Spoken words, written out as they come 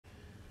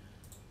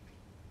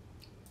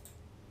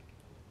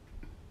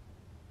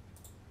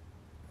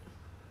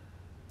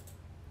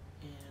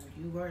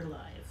You are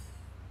live.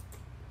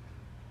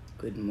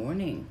 Good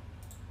morning.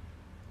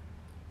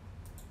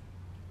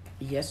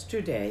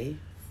 Yesterday,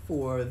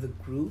 for the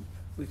group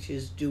which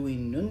is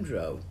doing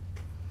ngöndro,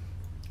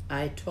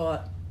 I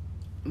taught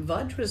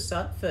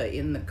Vajrasattva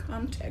in the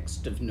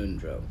context of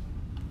ngöndro.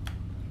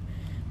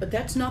 But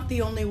that's not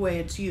the only way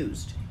it's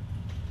used.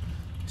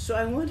 So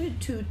I wanted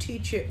to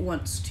teach it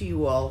once to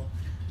you all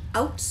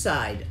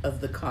outside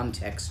of the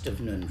context of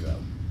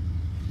ngöndro.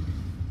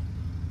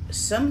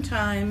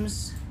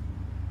 Sometimes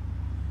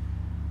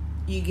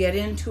you get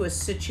into a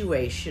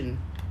situation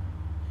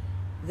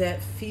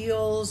that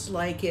feels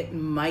like it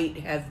might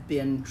have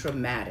been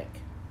traumatic,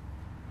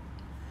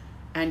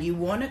 and you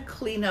want to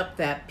clean up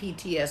that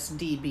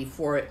PTSD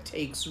before it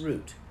takes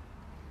root.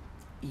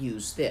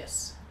 Use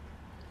this.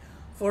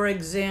 For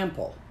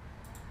example,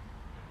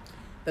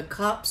 the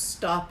cops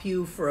stop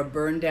you for a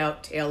burned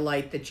out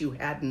taillight that you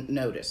hadn't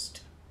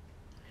noticed.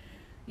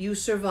 You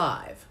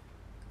survive.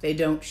 They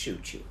don't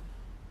shoot you.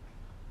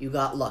 You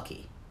got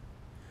lucky.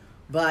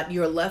 But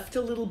you're left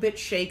a little bit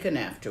shaken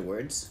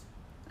afterwards.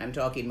 I'm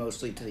talking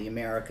mostly to the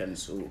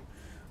Americans, who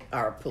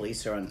our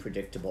police are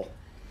unpredictable.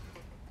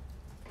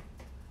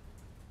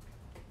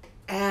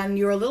 And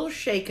you're a little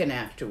shaken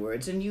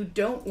afterwards, and you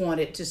don't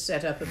want it to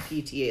set up a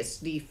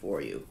PTSD for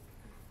you.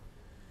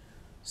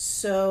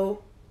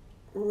 So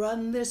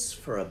run this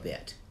for a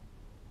bit.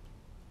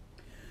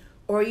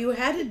 Or you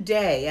had a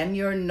day and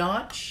you're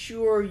not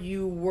sure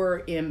you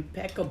were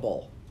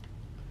impeccable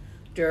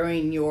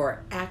during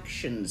your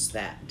actions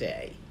that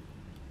day.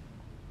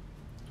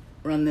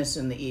 Run this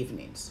in the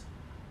evenings.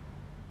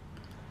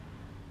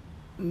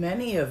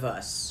 Many of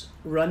us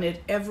run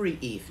it every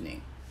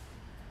evening.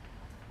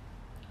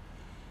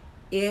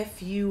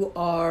 If you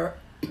are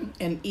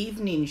an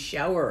evening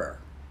showerer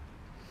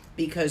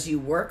because you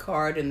work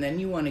hard and then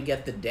you want to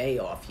get the day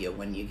off you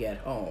when you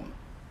get home,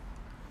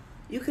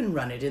 you can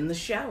run it in the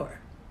shower.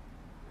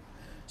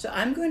 So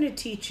I'm going to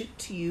teach it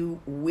to you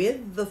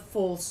with the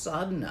full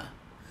sadhana.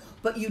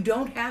 But you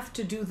don't have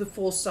to do the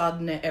full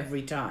sadhana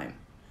every time.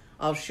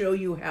 I'll show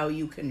you how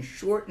you can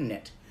shorten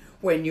it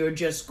when you're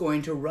just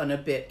going to run a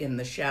bit in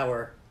the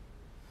shower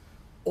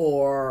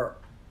or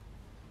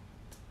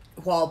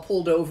while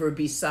pulled over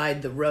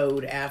beside the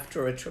road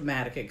after a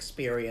traumatic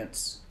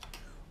experience,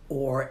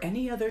 or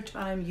any other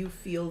time you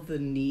feel the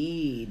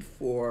need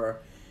for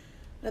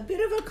a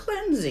bit of a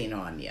cleansing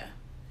on you.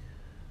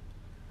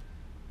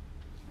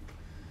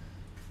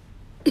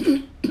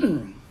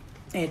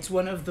 It's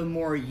one of the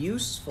more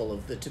useful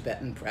of the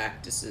Tibetan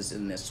practices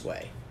in this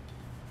way.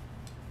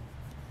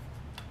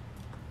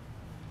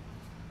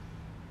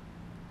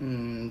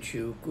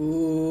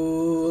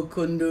 Chuku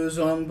kundu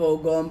zongpo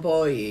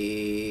gompo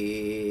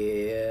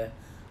ye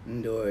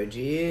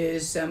Dorje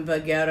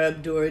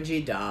Sampagarab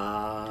Dorje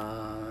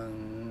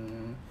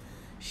Dang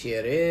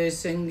Shire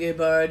Singe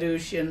Bardu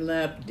Shin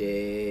Lap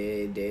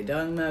De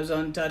Dang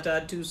Nazon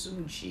Tata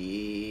Tusum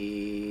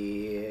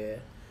Chi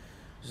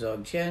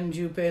Dzogchen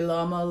Jupe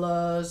Lama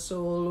La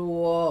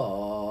Solwa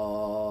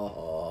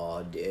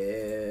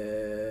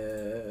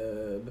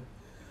Deb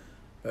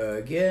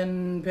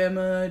Ergin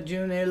Pema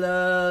June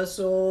La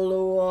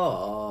Solwa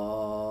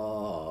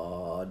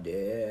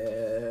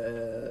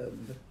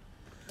Deb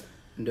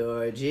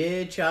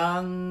Dorje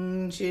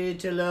Chang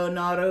Chitilo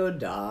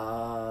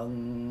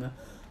Narodang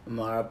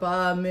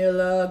Marpa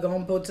Mila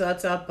Gompo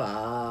Tatapa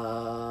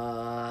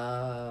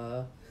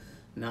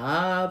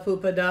Na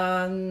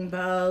pupadang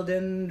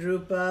palden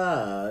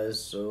drupa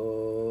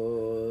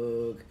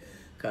sok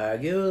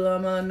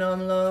Kargulama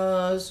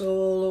namla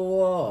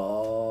solwa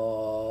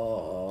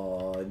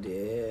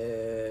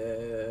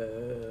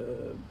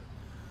deb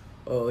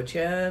O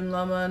chen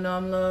lama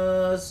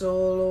namla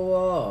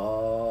solwa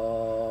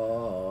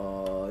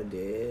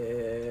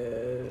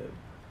deb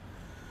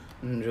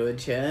Ndru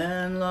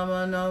chen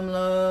lama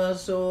namla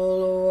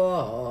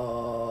solwa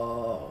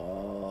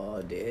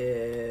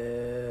deb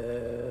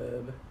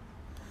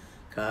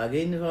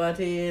Kagin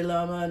Vati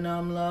Lama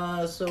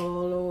Namla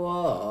Solwa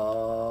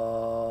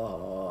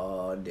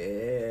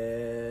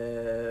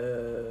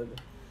Deb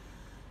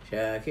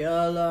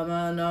Shakya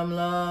Lama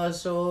Namla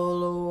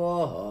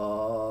Solwa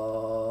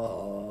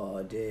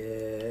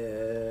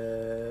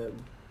Deb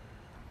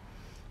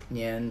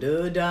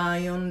Nyendu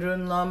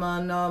Dayundrun Lama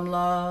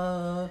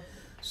Namla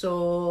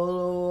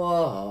Solwa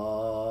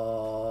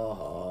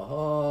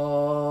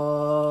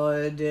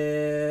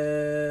Deb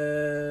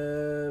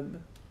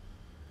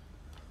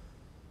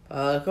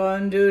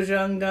Pakondu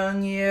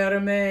Jangdang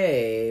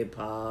Yerme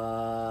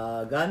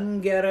Pa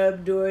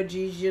Gangerab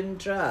Dorji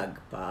Jintrag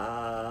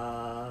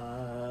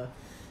Pa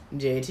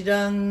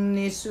Jetidang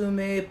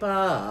Nisume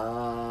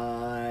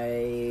Pai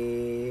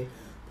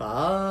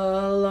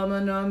Pa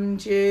Lamanam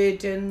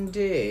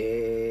Chetente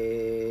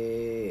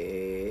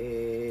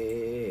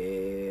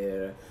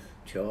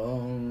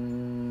Chong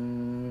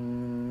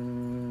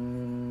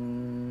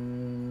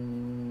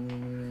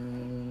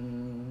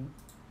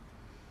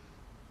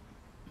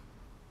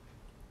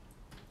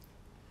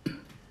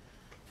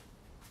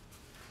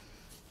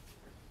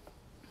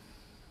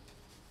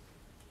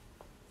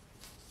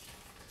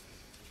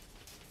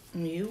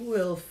you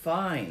will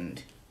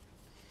find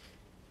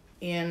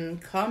in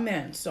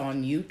comments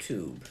on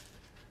YouTube,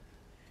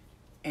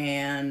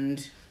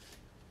 and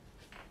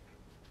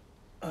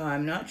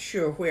I'm not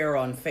sure where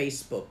on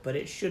Facebook, but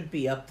it should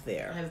be up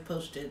there, I have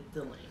posted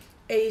the link.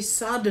 a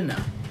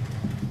sadhana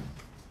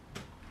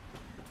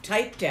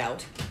typed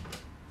out.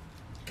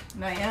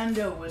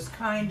 Nyando was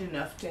kind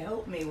enough to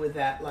help me with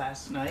that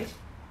last night,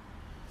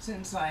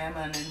 since I am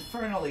an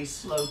infernally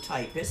slow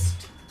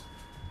typist.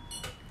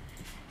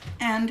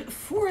 And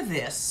for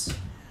this,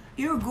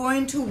 you're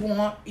going to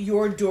want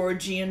your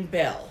Dorjian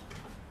bell.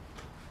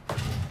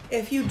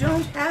 If you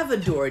don't have a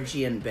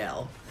Dorjian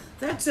bell,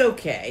 that's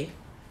okay.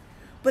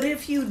 But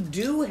if you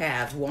do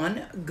have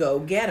one, go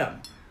get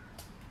them.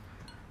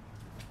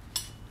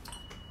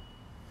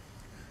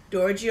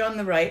 Dorje on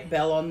the right,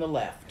 bell on the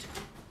left.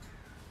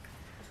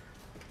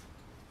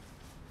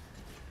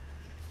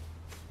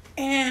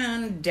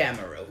 And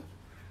Damaru.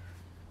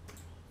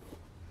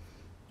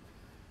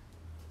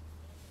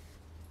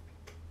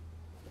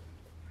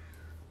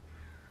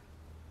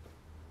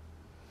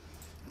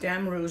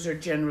 Damarus are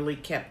generally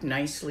kept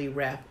nicely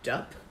wrapped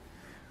up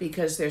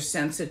because they're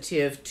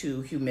sensitive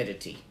to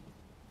humidity.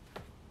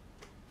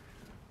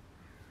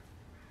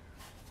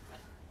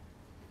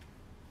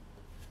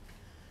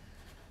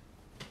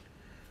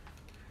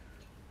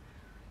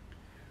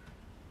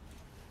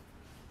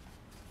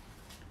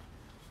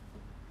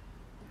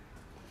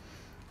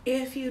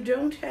 If you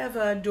don't have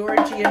a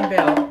Dorjian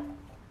bell,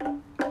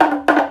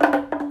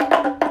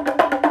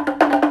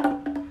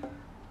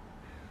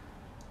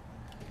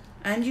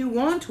 and you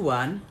want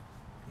one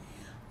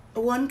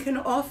can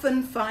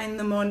often find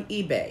them on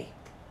eBay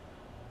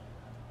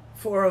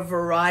for a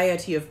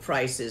variety of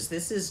prices.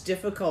 This is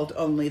difficult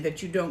only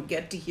that you don't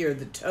get to hear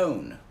the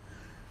tone.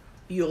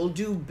 You'll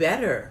do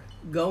better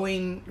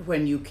going,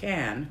 when you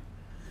can,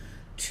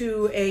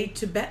 to a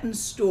Tibetan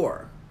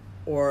store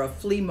or a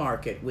flea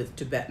market with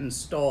Tibetan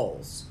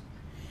stalls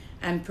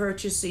and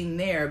purchasing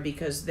there,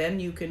 because then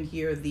you can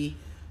hear the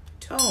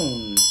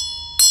tone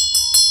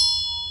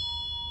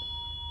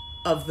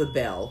of the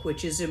bell,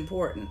 which is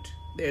important.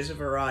 There's a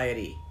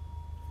variety.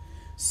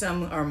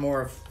 Some are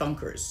more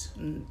thunkers.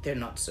 They're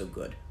not so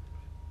good.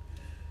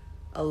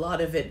 A lot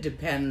of it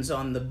depends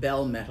on the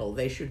bell metal.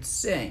 They should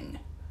sing.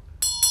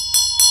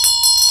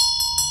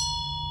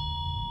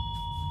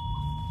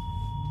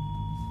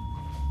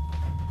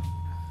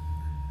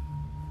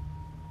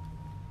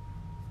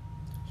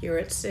 Hear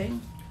it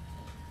sing?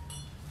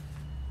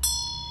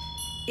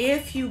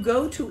 If you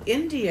go to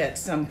India at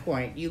some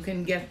point, you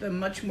can get them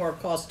much more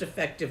cost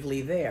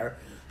effectively there.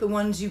 The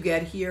ones you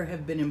get here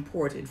have been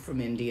imported from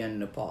India and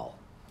Nepal.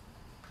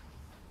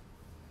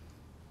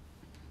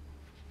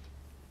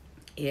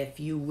 If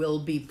you will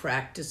be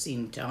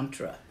practicing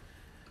Tantra,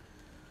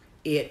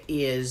 it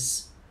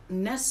is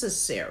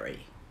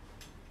necessary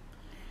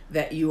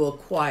that you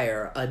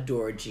acquire a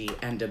Dorje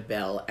and a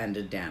bell and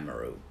a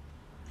Damaru.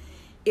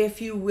 If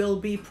you will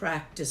be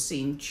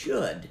practicing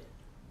Chud,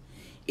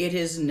 it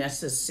is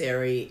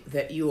necessary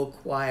that you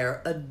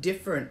acquire a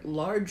different,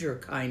 larger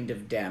kind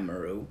of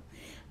Damaru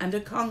and a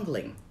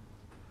Kongling.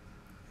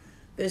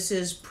 This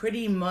is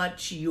pretty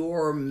much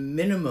your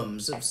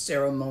minimums of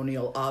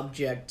ceremonial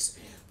objects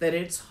that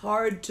it's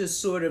hard to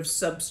sort of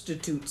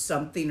substitute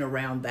something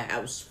around the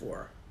house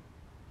for.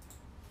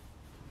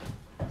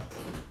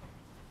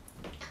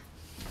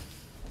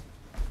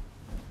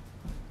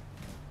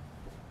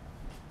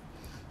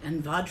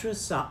 And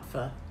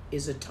Vajrasattva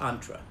is a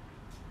Tantra.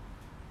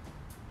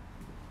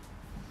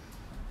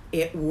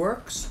 It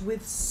works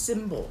with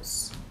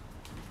symbols.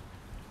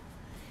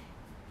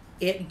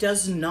 It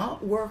does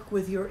not work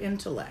with your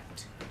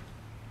intellect.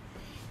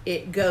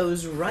 It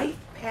goes right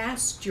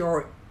past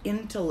your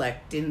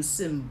intellect in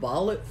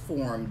symbolic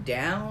form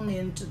down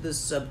into the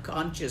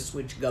subconscious,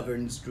 which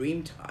governs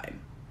dream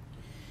time,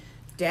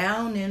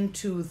 down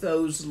into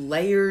those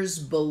layers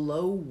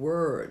below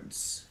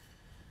words,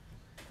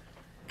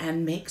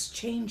 and makes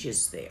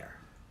changes there.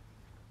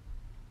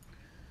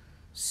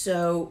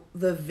 So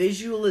the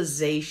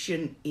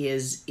visualization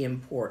is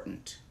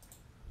important.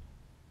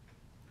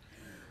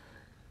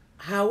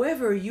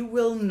 However, you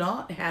will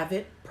not have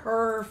it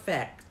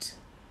perfect.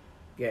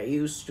 Get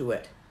used to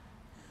it.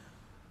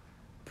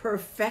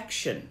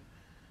 Perfection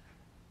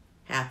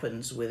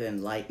happens with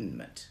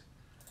enlightenment.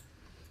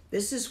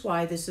 This is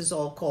why this is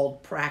all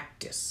called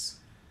practice,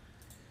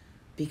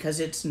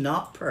 because it's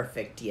not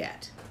perfect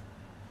yet.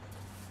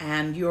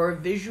 And your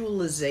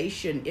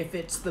visualization, if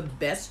it's the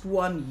best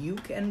one you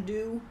can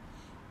do,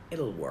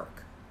 it'll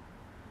work.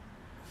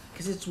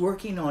 Because it's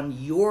working on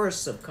your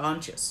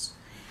subconscious,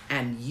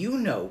 and you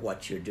know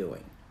what you're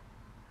doing.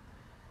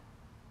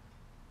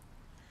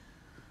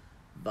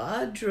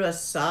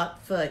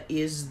 Vajrasattva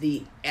is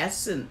the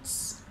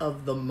essence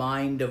of the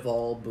mind of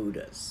all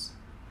Buddhas.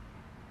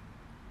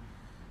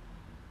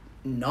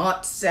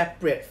 Not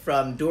separate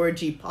from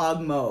Dorje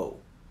Pagmo,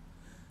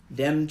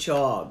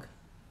 Demchog,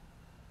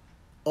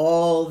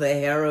 all the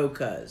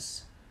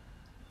Herokas,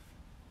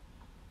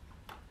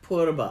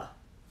 Purba,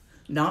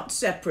 not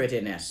separate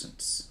in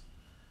essence.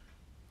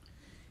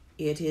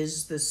 It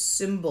is the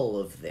symbol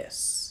of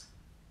this.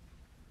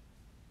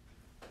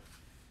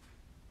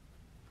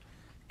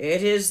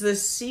 It is the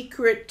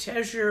secret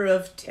treasure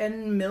of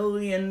 10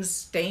 million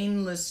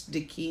stainless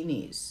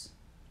dakinis.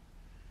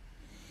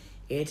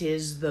 It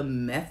is the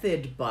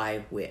method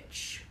by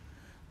which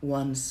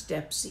one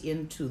steps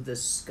into the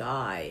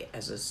sky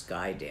as a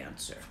sky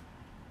dancer.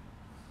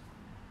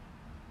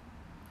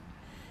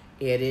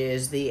 It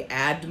is the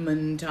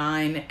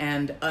adamantine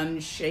and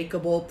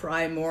unshakable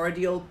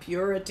primordial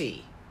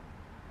purity,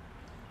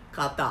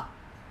 kata.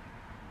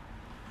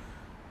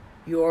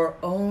 Your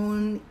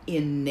own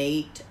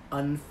innate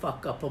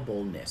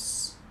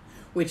unfuck-upableness,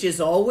 which is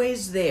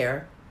always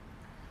there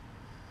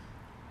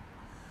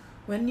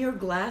when your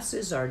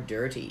glasses are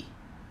dirty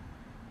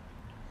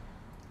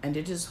and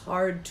it is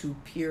hard to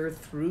peer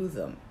through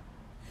them.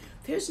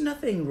 There's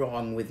nothing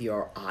wrong with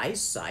your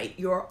eyesight.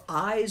 Your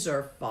eyes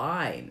are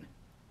fine.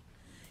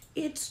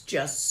 It's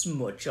just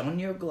smudge on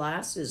your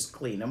glasses,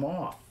 clean them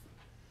off.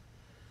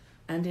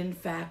 And in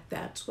fact,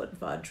 that's what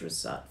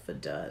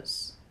Vajrasattva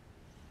does.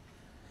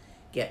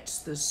 Gets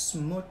the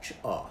smudge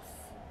off.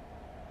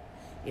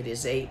 It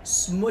is a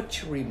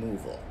smudge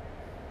removal,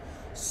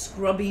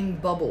 scrubbing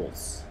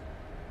bubbles.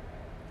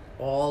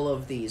 All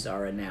of these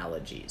are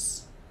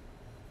analogies.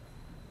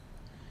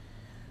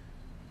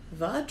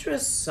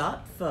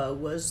 Vajrasattva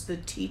was the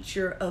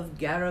teacher of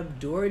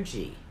Garab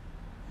Dorje,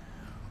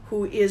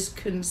 who is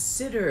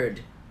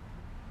considered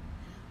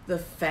the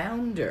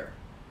founder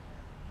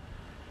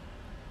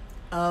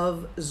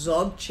of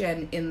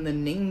Dzogchen in the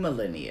Nyingma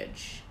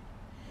lineage,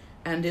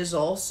 and is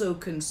also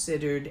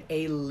considered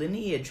a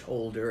lineage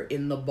holder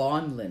in the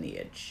Bon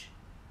lineage.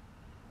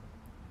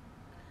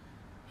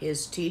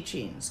 His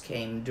teachings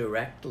came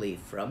directly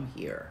from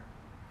here.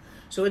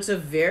 So it's a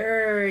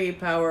very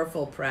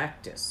powerful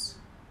practice.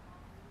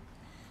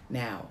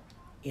 Now,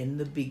 in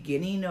the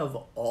beginning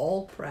of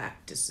all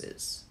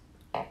practices,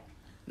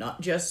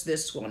 not just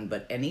this one,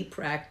 but any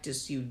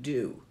practice you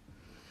do,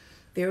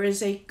 there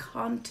is a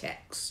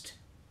context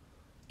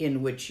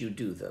in which you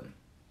do them.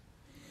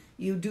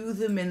 You do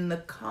them in the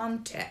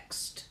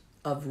context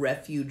of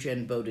refuge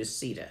and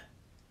bodhisattva.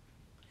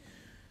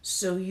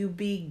 So you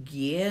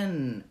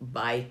begin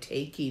by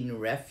taking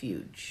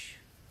refuge.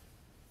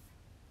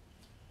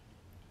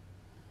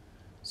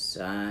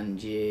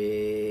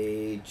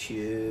 Sanje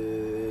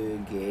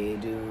chu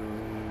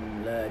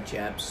gedum la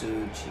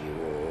chapsu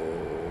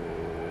chiwo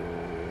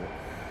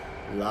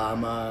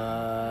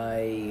Lama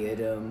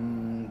Lena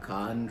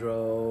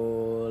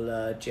ngöndro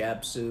la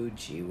chapsu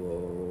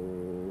chiwo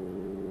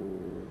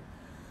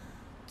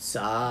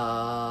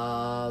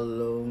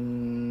Salung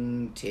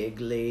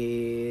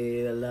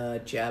tigli la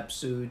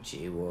chapsu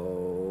chiwo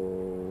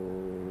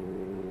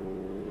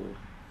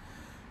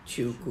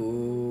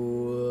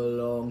Chuku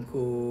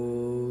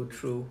longku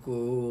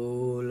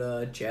truku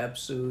la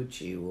chapsu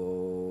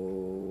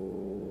chiwo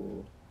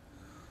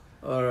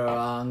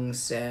Orang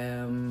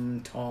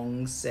sem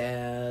tong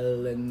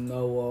sel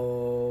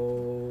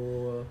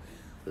ngawo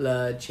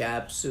la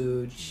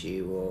chapsu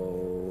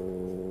chiwo.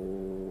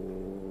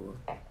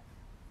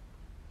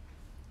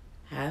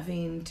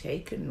 Having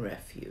taken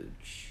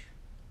refuge,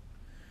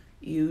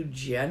 you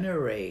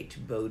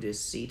generate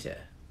bodhisattva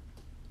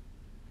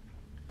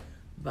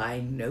by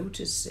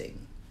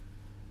noticing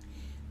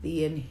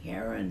the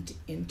inherent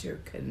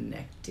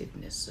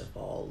interconnectedness of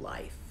all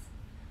life.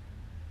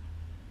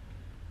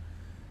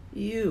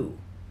 You,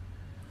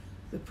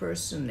 the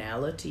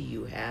personality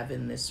you have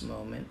in this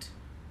moment,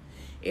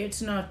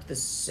 it's not the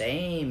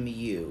same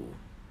you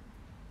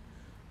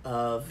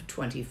of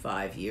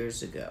 25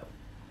 years ago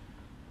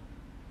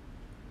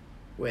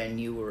when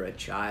you were a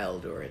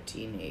child or a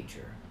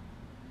teenager.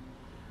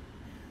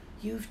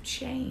 You've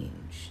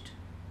changed.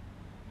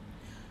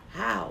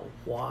 How?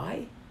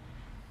 Why?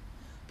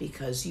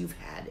 Because you've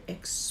had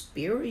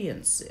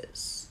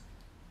experiences.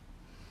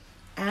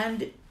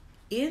 And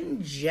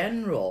in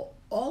general,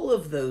 all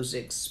of those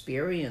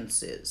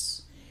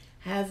experiences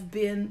have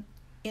been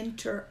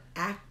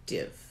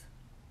interactive.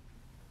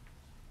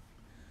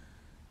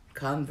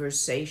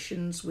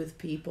 Conversations with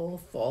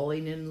people,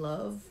 falling in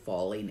love,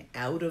 falling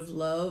out of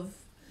love,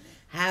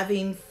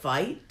 having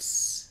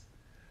fights,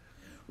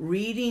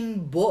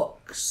 reading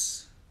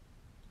books.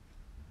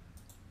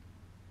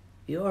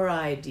 Your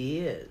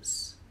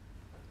ideas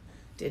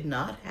did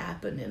not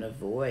happen in a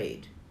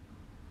void.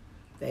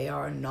 They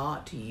are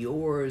not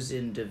yours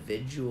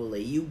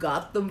individually. You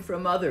got them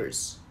from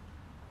others.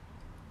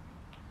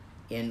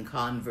 In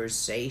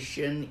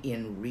conversation,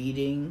 in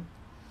reading.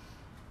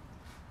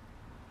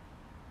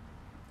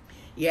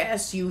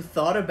 Yes, you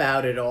thought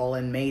about it all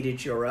and made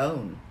it your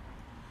own.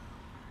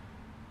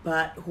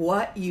 But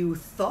what you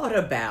thought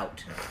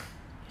about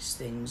is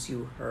things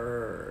you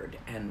heard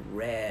and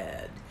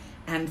read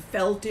and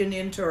felt in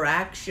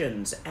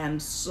interactions and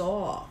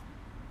saw.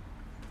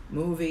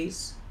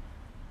 Movies,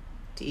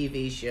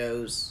 TV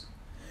shows,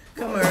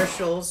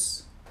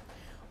 commercials,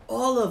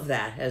 all of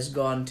that has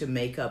gone to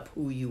make up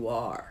who you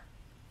are.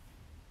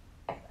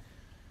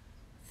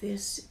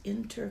 This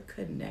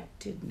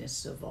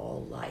interconnectedness of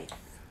all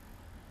life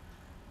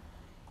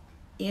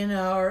in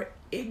our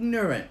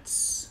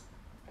ignorance,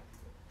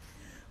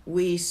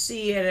 we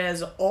see it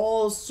as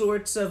all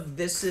sorts of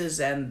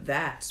thises and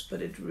that's,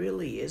 but it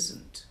really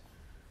isn't.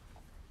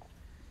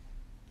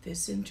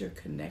 This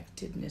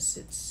interconnectedness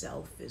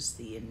itself is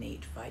the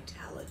innate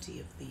vitality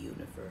of the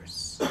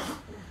universe,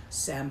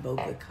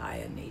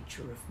 Sambhogakaya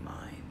nature of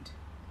mind,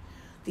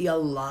 the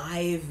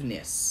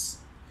aliveness,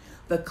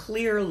 the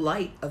clear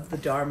light of the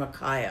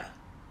Dharmakaya,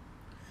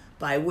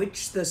 by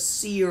which the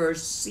seer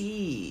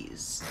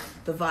sees,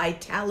 the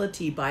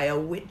vitality by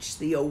which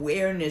the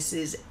awareness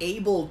is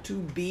able to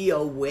be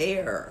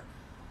aware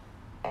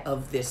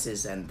of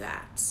thises and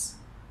that's.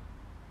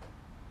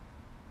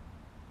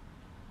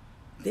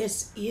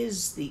 This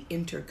is the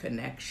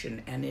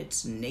interconnection, and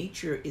its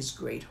nature is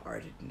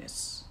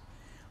great-heartedness,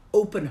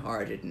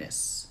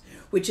 open-heartedness,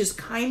 which is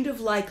kind of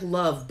like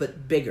love,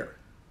 but bigger.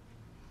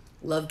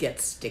 Love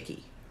gets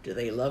sticky. Do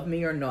they love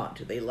me or not?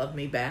 Do they love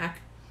me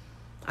back?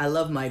 I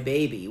love my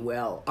baby.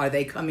 Well, are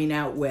they coming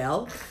out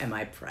well? Am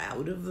I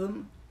proud of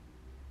them?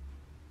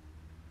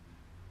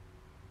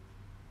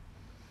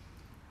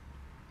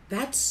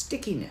 That's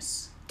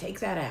stickiness. Take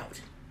that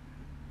out.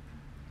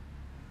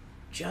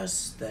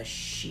 Just the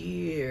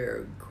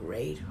sheer,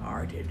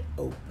 great-hearted,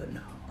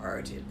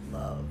 open-hearted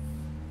love.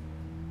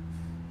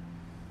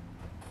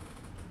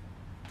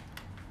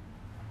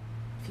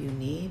 If you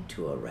need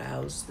to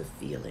arouse the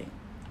feeling,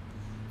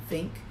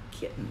 think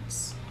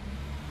kittens.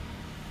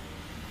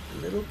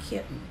 A little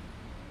kitten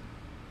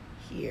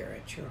here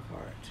at your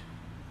heart,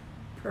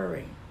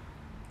 purring,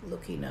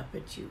 looking up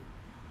at you,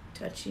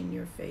 touching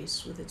your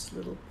face with its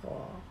little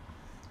paw,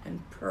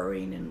 and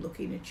purring and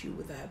looking at you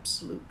with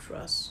absolute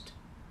trust.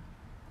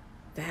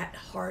 That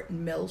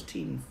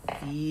heart-melting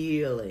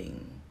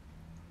feeling.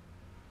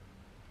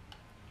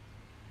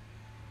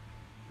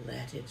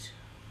 Let it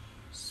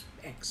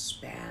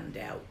expand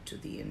out to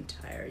the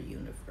entire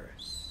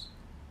universe.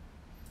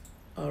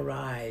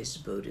 Arise,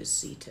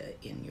 Bodhisattva,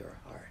 in your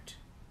heart.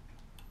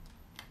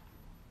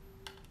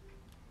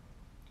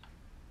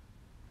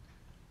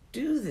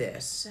 Do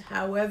this,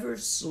 however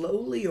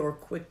slowly or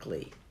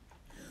quickly,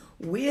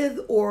 with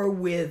or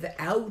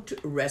without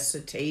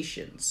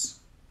recitations,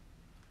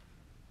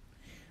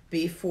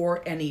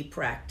 before any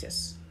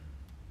practice.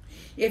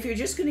 If you're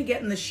just going to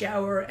get in the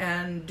shower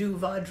and do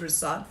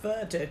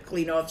Vajrasattva to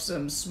clean off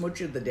some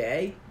smudge of the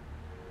day,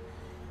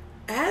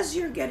 as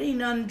you're getting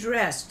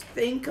undressed,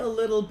 think a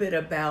little bit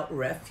about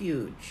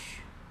refuge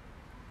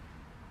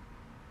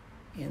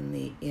in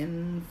the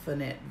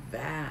infinite,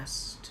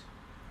 vast,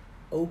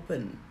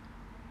 open,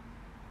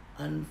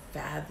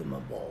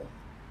 unfathomable,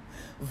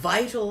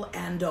 vital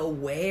and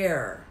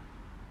aware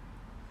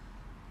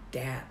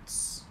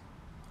dance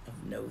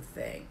of no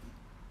thing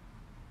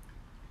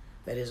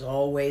that is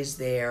always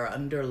there,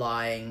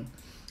 underlying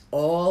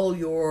all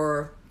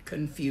your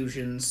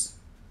confusions,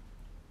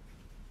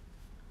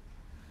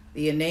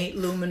 the innate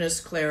luminous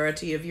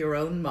clarity of your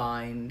own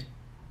mind,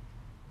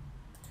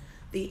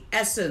 the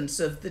essence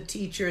of the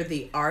teacher,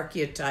 the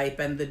archetype,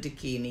 and the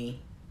dakini,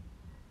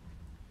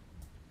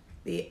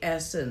 the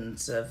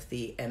essence of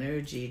the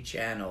energy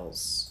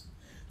channels,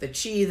 the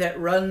chi that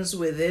runs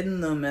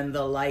within them, and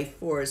the life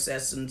force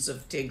essence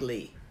of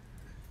Tigli.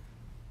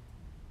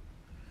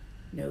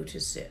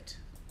 Notice it.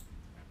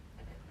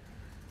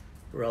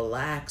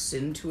 Relax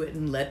into it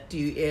and let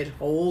it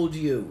hold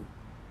you.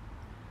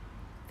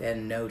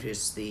 Then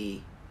notice the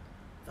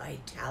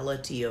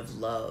vitality of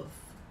love,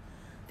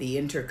 the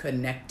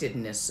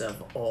interconnectedness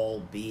of all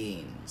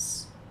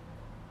beings,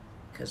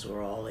 because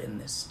we're all in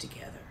this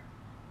together.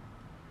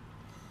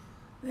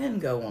 Then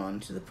go on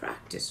to the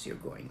practice you're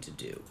going to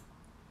do.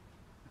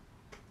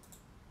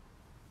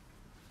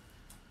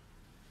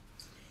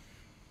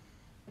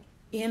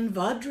 In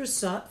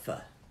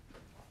Vajrasattva,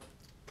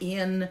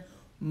 in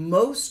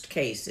most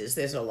cases,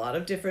 there's a lot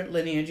of different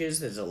lineages,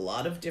 there's a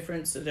lot of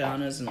different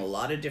sadhanas, and a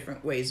lot of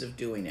different ways of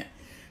doing it.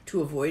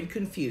 To avoid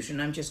confusion,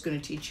 I'm just going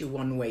to teach you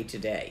one way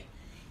today.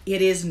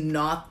 It is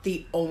not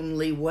the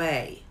only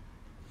way.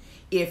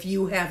 If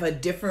you have a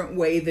different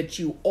way that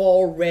you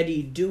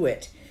already do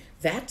it,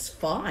 that's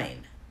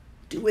fine.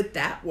 Do it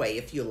that way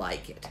if you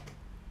like it.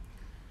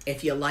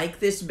 If you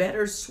like this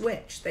better,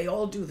 switch. They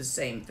all do the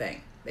same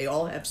thing. They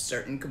all have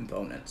certain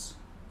components.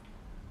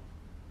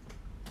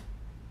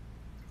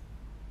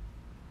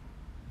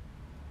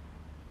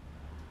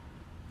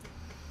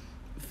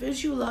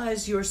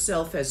 Visualize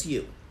yourself as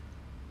you.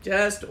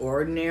 Just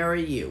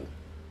ordinary you.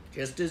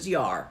 Just as you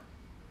are.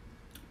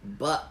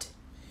 But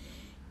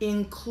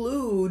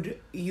include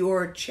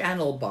your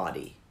channel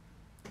body.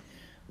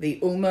 The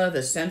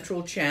the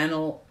central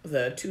channel,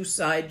 the two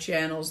side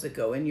channels that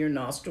go in your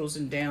nostrils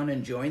and down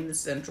and join the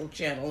central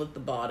channel at the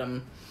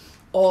bottom.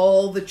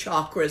 All the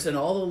chakras and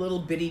all the little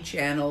bitty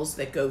channels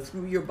that go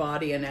through your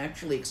body and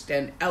actually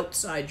extend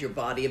outside your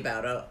body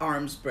about an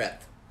arm's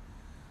breadth.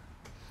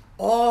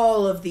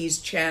 All of these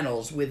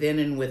channels within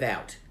and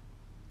without.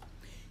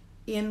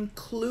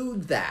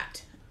 Include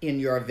that in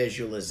your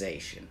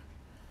visualization.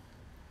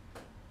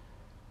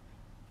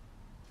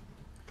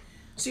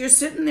 So you're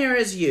sitting there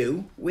as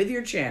you with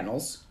your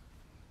channels,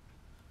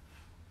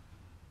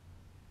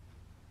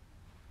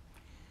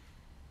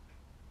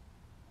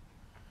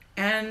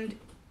 And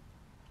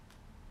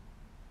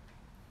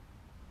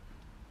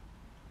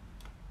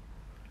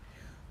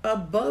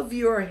above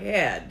your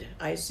head,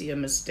 I see a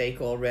mistake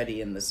already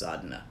in the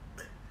sadhana.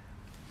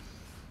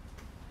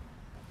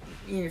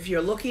 If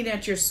you're looking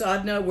at your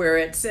sadhana where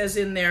it says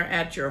in there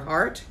at your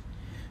heart,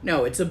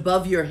 no, it's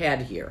above your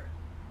head here.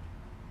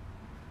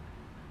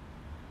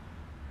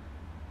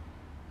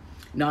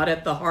 Not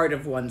at the heart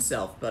of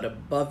oneself, but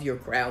above your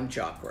crown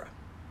chakra.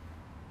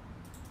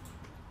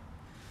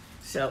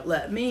 So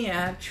let me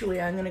I'm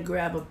going to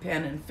grab a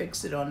pen and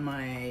fix it on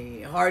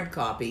my hard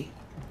copy.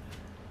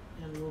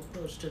 And we'll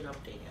post an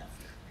update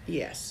after.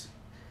 Yes.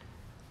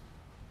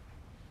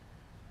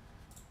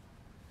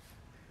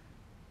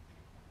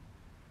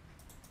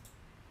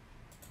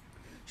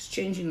 Just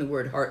changing the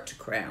word heart to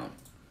crown.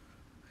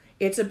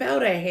 It's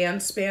about a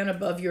handspan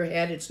above your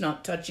head. It's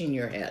not touching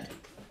your head.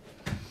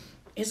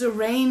 Is a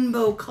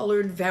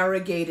rainbow-colored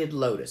variegated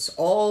lotus.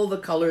 All the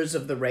colors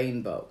of the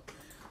rainbow.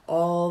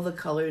 All the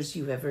colors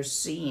you've ever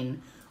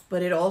seen.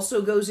 But it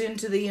also goes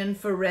into the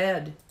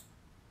infrared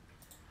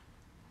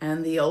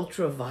and the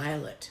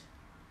ultraviolet.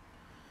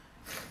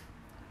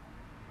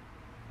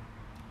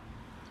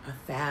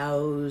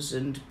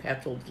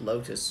 1,000-petaled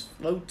lotus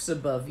floats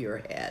above your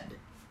head.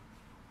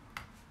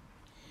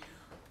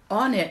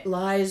 On it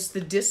lies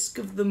the disk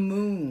of the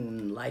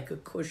moon like a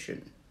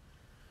cushion.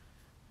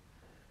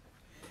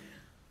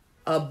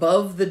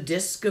 Above the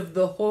disk of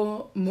the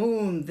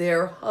moon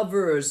there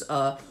hovers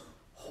a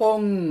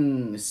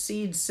hong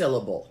seed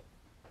syllable.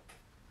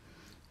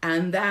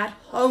 And that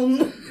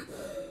hong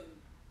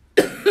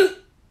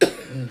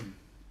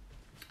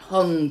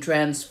hung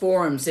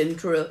transforms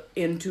into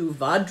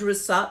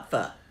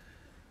Vajrasattva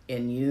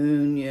in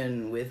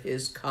union with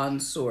his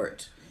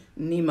consort,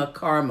 Nyima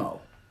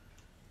Karmo.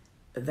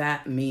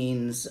 That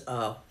means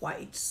a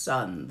white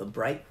sun, the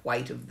bright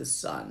white of the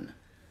sun.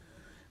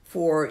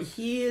 For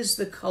he is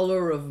the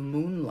color of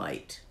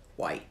moonlight,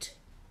 white,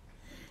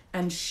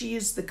 and she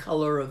is the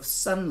color of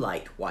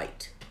sunlight,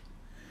 white.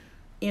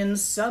 In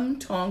some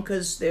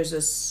thangkas, there's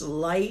a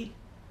slight,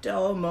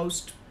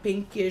 almost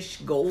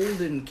pinkish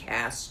golden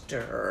cast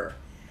to her,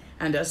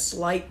 and a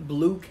slight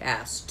blue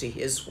cast to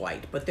his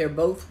white, but they're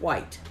both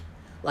white,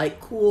 like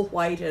cool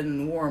white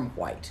and warm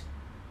white.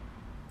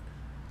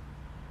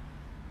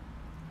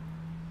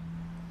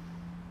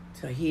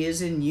 So he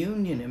is in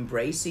union,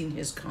 embracing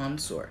his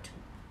consort.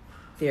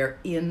 They're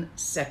in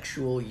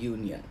sexual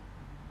union.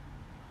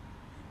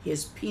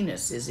 His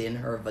penis is in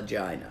her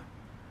vagina.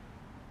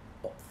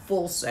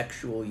 Full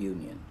sexual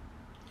union.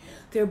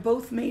 They're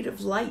both made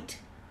of light.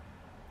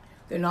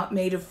 They're not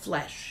made of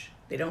flesh.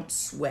 They don't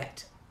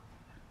sweat.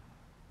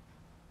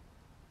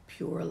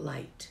 Pure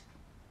light.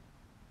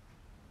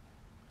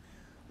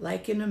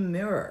 Like in a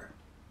mirror.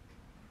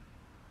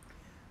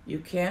 You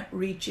can't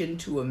reach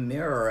into a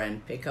mirror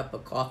and pick up a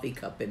coffee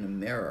cup in a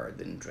mirror,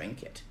 then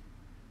drink it.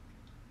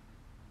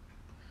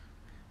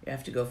 You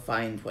have to go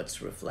find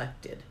what's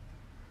reflected.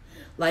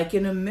 Like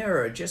in a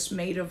mirror, just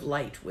made of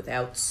light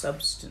without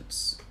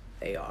substance,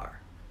 they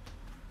are.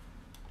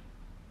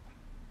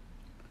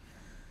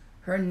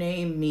 Her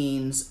name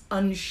means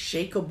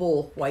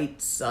unshakable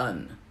white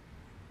sun.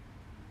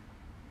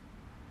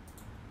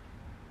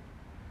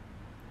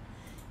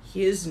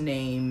 His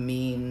name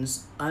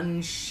means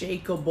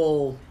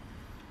unshakable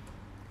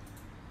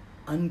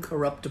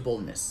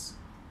uncorruptibleness.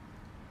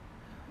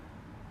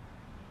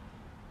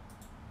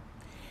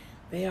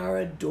 They are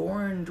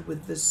adorned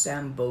with the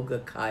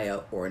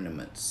Sambhogakaya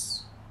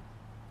ornaments.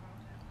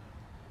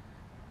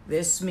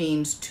 This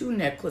means 2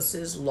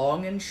 necklaces,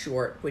 long and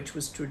short, which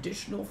was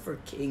traditional for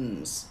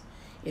kings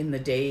in the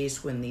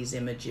days when these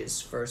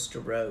images first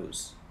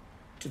arose,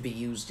 to be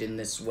used in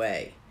this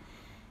way.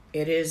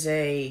 It is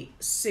a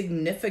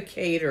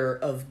significator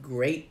of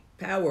great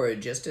power,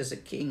 just as a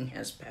king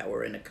has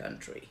power in a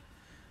country.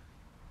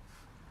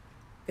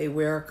 They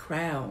wear a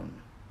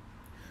crown.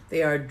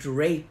 They are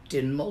draped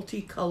in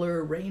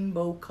multicolor,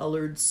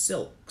 rainbow-colored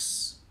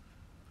silks.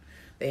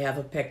 They have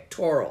a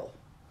pectoral.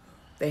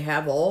 They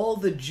have all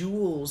the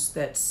jewels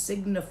that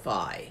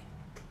signify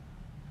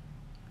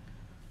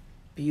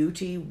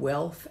beauty,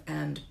 wealth,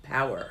 and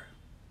power,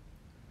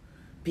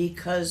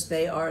 because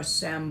they are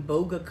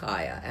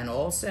Sambhogakaya, and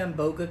all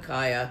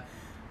Sambhogakaya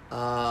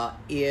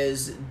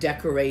is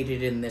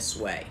decorated in this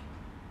way.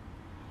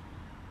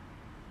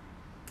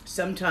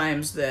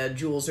 Sometimes the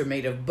jewels are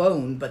made of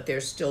bone, but they're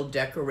still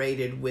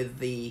decorated with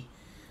the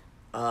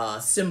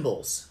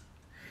symbols.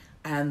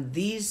 And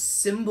these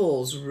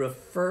symbols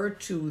refer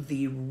to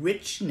the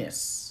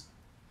richness,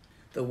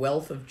 the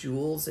wealth of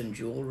jewels and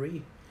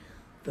jewelry,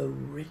 the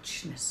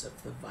richness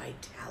of the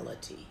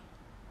vitality,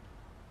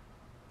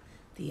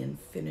 the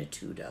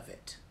infinitude of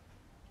it.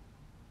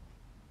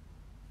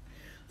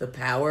 The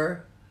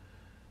power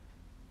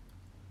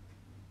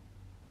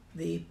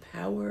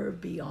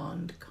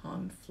beyond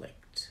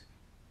conflict.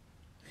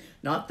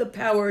 Not the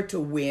power to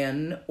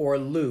win or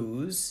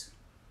lose,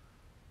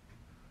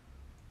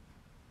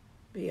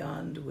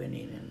 beyond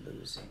winning and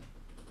losing.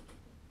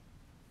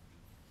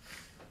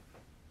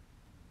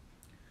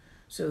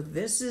 So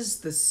this is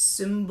the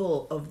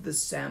symbol of the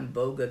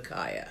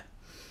Sambhogakaya.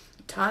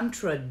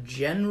 Tantra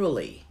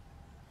generally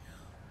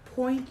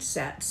points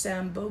at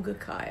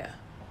Sambhogakaya.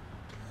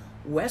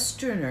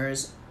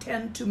 Westerners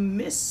tend to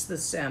miss the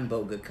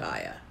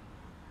Sambhogakaya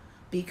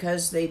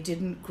because they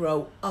didn't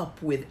grow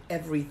up with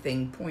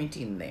everything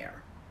pointing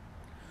there.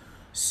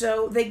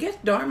 So they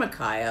get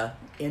Dharmakaya,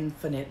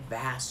 infinite,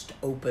 vast,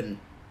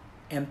 open,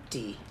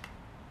 empty.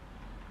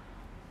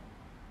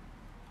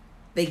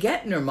 They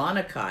get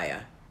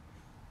Nirmanakaya,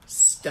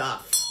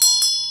 stuff.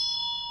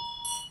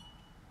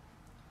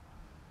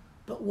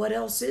 But what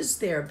else is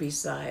there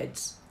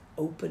besides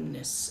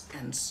openness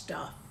and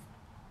stuff?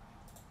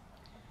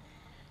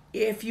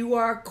 If you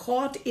are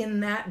caught in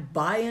that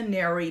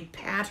binary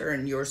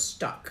pattern, you're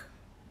stuck.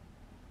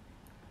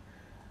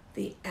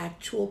 The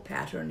actual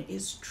pattern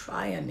is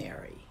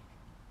trinary.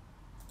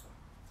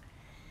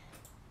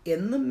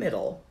 In the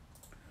middle,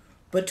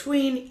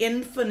 between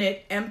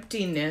infinite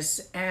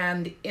emptiness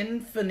and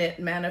infinite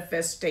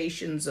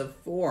manifestations of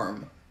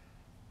form,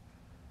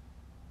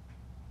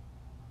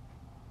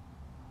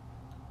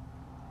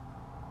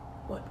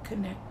 what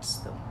connects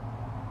them?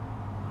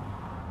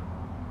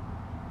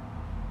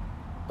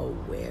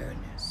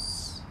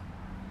 Awareness,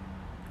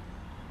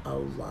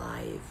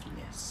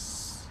 aliveness,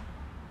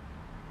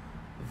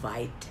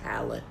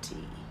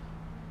 vitality,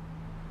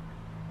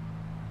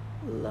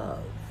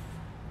 love.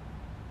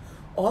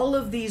 All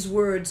of these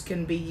words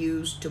can be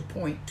used to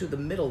point to the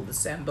middle, the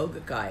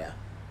Sambhogakaya.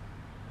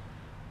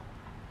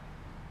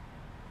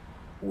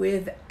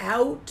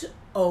 Without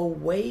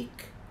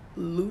awake,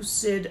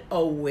 lucid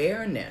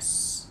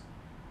awareness,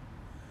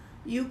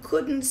 you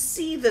couldn't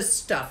see the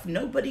stuff.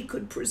 Nobody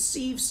could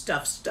perceive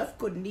stuff. Stuff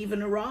couldn't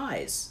even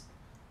arise.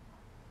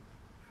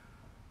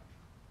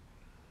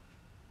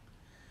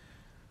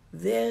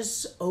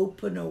 This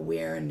open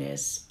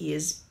awareness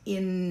is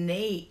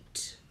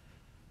innate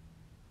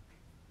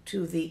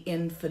to the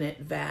infinite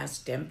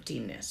vast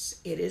emptiness.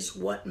 It is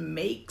what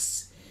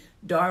makes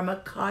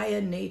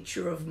Dharmakaya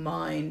nature of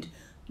mind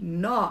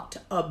not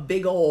a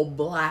big old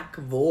black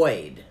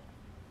void,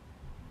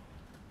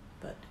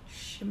 but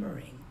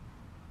shimmering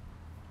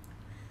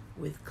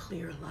with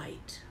clear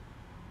light.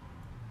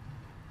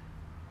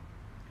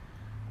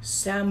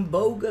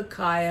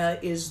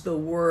 Sambhogakaya is the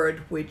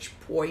word which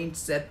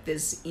points at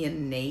this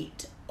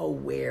innate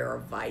aware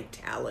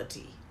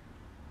vitality.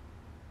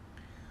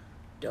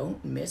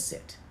 Don't miss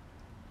it,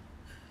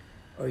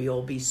 or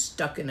you'll be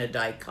stuck in a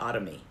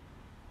dichotomy.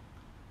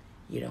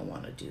 You don't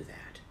want to do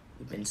that.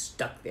 You've been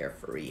stuck there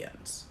for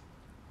eons.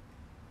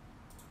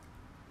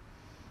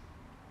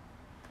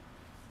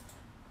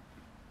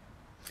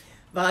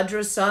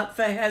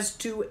 Vajrasattva has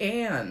two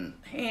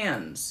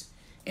hands.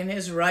 In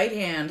his right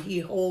hand, he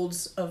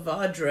holds a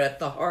Vajra at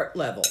the heart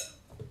level.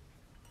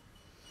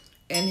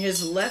 In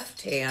his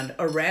left hand,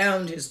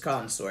 around his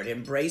consort,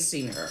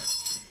 embracing her.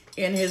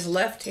 In his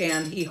left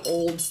hand, he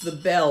holds the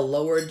bell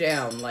lower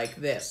down like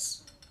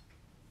this.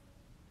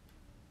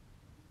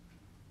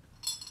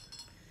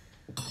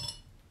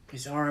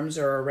 His arms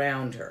are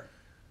around her.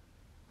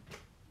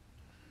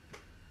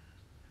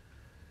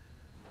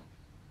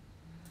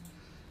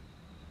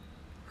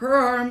 Her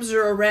arms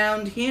are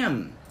around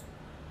him.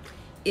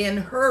 In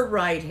her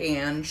right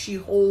hand, she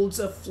holds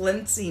a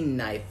flensing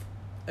knife,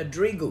 a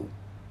drigu.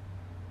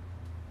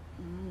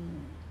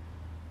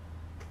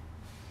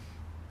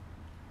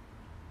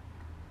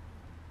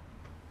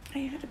 I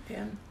had a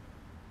pen.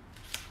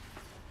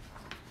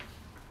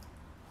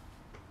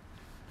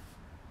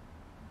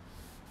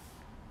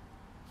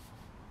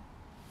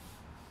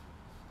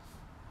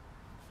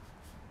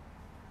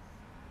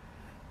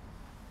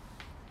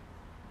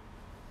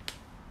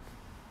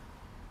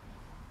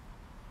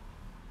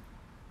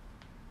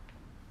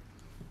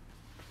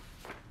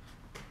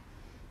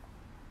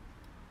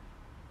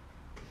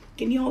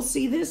 Can you all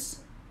see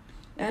this?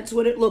 That's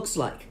what it looks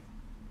like.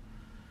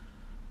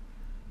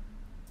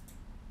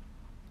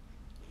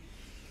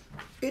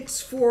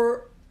 It's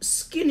for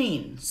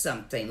skinning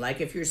something, like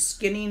if you're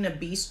skinning a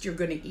beast you're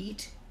going to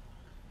eat.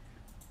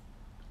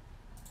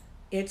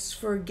 It's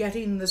for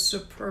getting the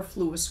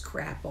superfluous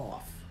crap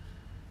off.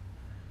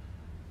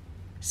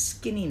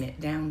 Skinning it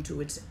down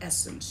to its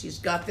essence. She's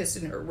got this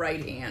in her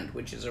right hand,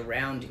 which is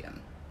around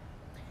him.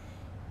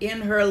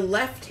 In her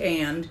left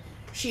hand,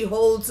 she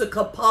holds a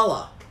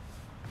kapala.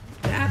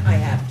 That I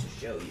have to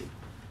show you.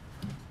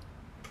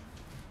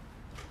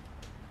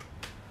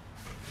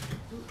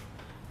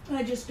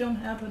 I just don't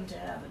happen to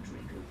have a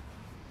drigu.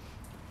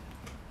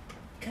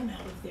 Come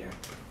out of there.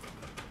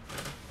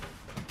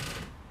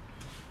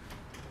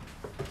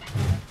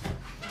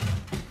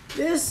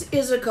 This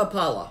is a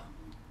kapala.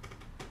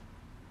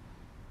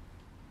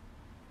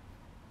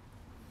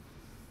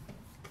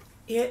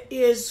 It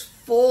is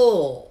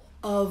full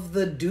of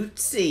the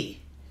dutsi,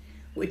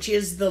 which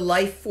is the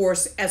life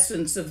force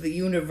essence of the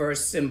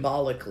universe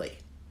symbolically.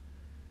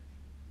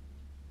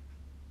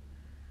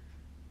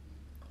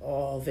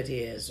 All that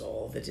is,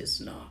 all that is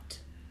not.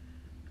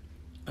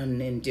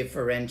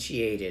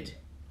 Undifferentiated,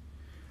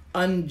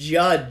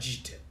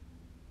 unjudged.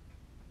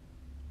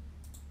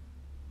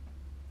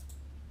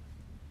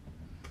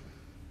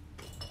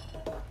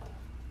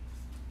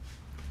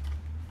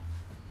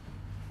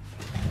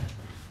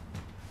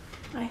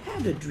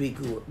 had a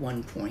drigu at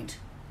one point.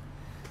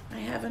 I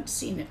haven't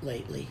seen it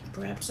lately.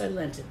 Perhaps I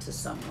lent it to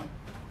someone.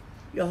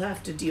 You'll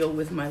have to deal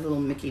with my little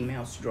Mickey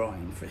Mouse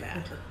drawing for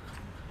that.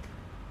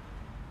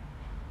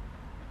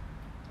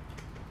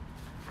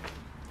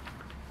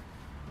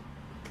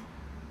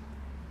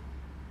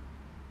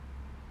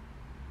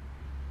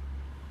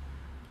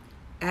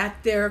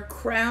 At their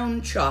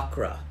crown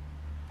chakra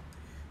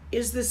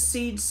is the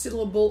seed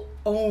syllable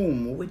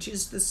Om, which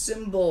is the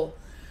symbol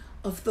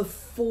of the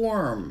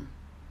form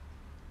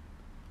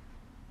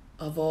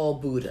of all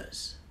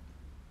Buddhas.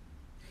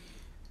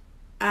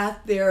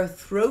 At their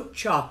throat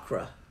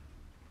chakra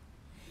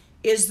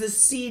is the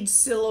seed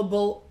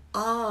syllable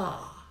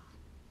Ah,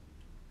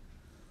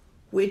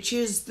 which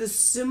is the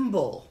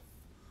symbol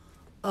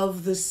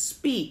of the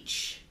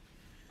speech,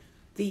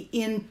 the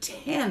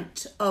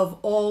intent of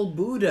all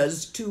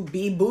Buddhas to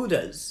be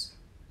Buddhas.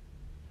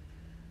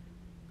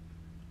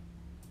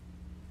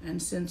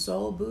 And since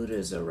all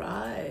Buddhas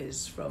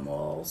arise from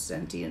all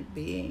sentient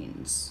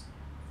beings,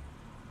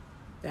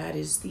 that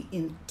is the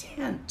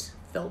intent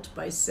felt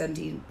by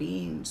sentient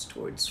beings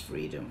towards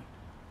freedom.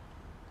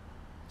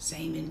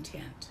 Same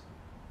intent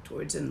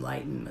towards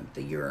enlightenment,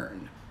 the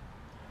yearn.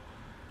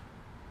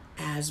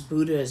 As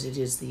Buddhas, it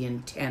is the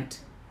intent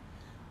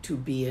to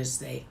be as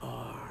they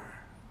are.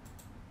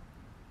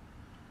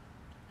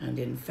 And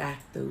in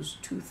fact, those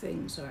two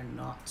things are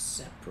not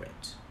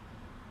separate.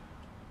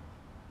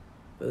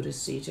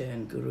 Bodhisattva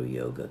and Guru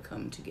Yoga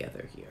come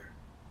together here.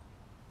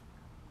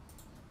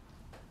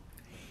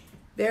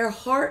 Their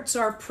hearts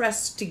are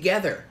pressed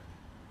together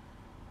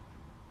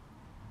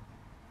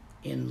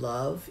in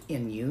love,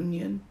 in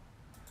union.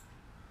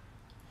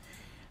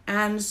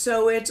 And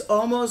so it's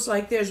almost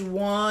like there's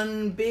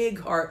one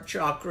big heart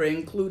chakra,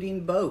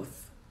 including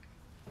both.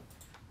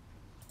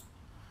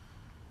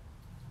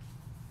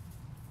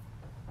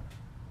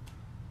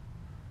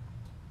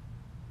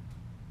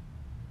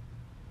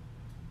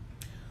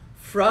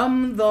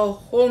 From the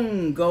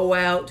Hung go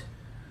out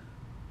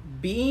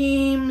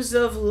beams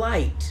of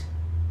light.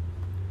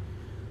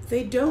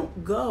 They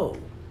don't go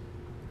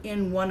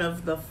in one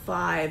of the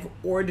 5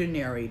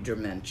 ordinary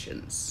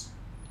dimensions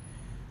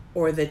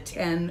or the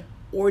 10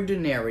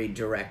 ordinary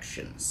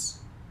directions.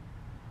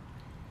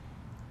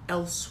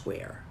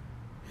 Elsewhere.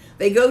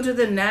 They go to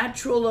the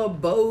natural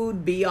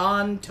abode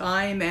beyond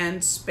time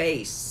and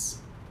space.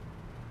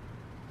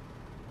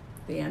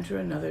 They enter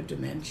another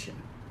dimension.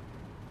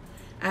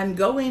 And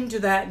going to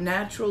that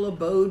natural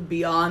abode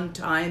beyond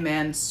time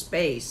and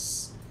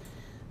space,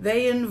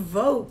 they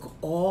invoke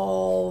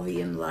all the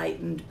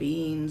enlightened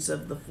beings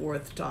of the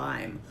 4th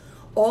time,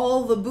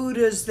 all the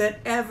Buddhas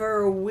that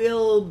ever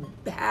will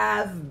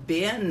have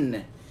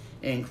been,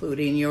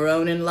 including your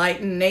own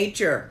enlightened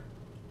nature.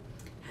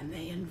 And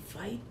they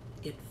invite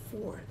it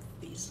forth,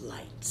 these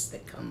lights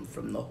that come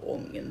from the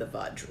Hung in the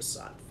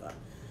Vajrasattva.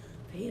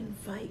 They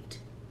invite.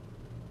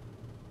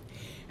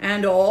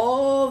 And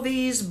all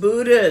these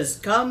Buddhas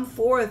come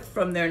forth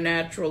from their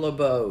natural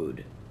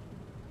abode.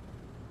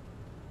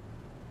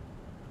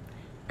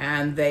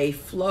 And they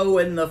flow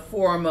in the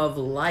form of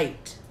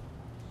light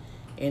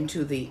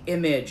into the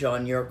image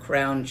on your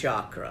crown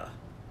chakra.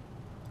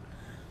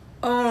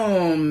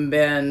 Om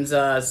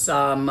Benza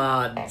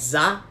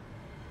Samadza.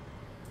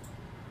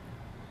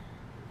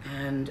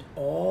 And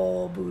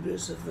all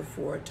Buddhas of the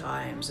 4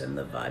 times and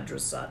the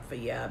Vajrasattva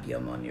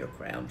Yabhyam on your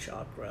crown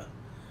chakra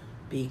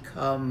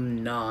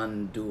become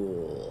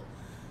non-dual.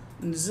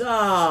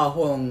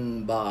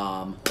 Zahong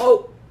Bam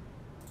Ho.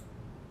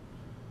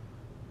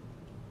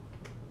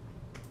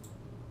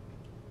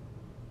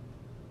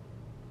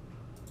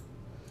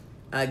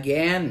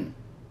 Again,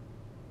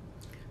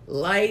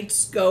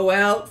 lights go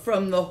out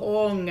from the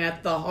Hung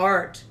at the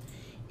heart,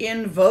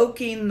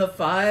 invoking the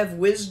 5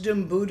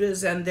 wisdom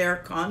Buddhas and their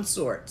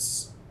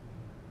consorts.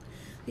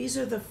 These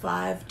are the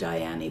 5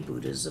 Dhyani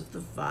Buddhas of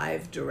the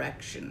 5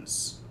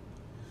 directions.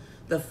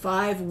 The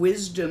 5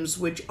 wisdoms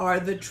which are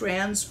the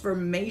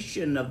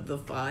transformation of the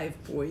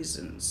 5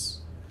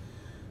 poisons.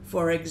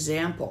 For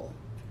example,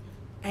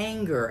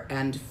 anger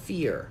and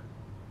fear.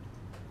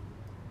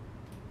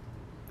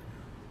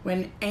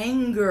 When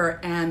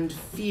anger and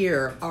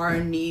fear are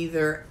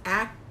neither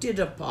acted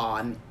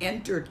upon,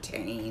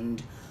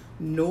 entertained,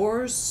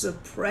 nor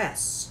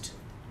suppressed,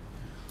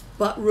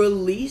 but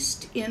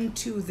released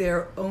into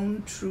their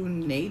own true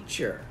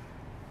nature,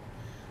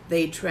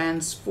 they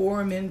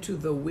transform into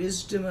the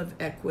wisdom of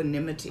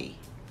equanimity,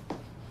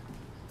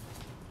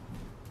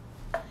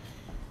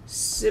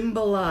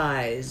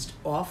 symbolized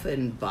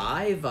often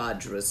by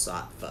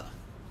Vajrasattva,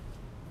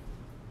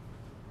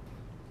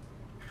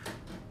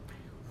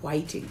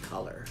 white in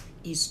color,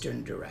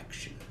 eastern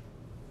direction.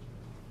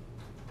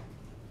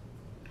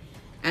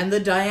 And the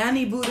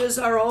Dhyani Buddhas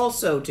are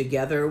also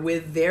together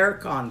with their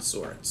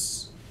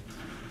consorts.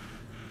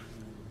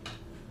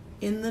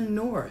 In the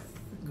north,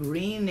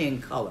 green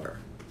in color,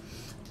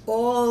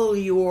 all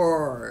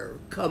your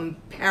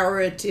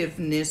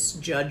comparativeness,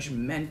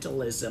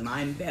 judgmentalism,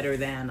 I'm better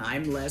than,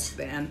 I'm less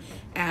than,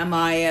 am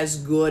I as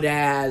good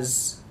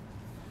as,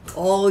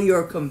 all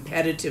your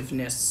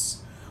competitiveness,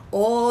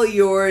 all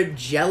your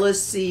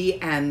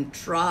jealousy and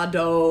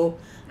trado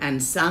and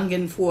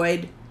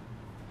sanguinfoid,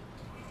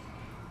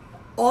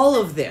 all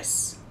of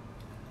this,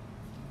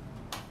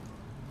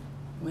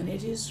 when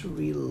it is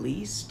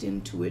released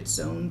into its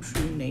own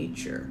true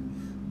nature,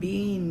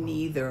 being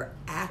neither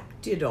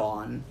acted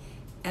on,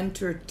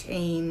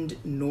 entertained,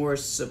 nor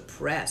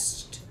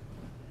suppressed,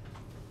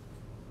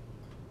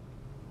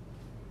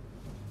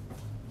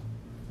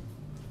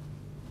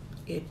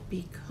 it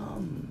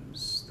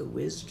becomes the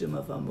wisdom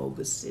of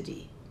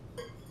Amoghasiddhi,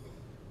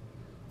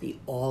 the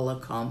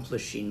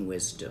all-accomplishing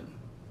wisdom,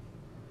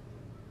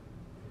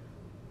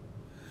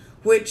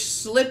 which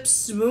slips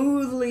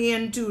smoothly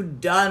into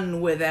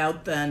done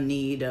without the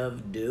need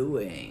of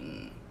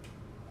doing.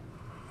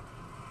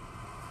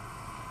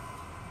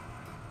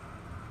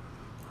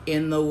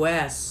 In the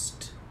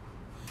West,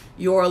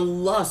 your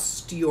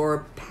lust,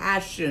 your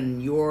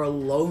passion, your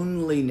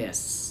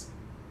loneliness,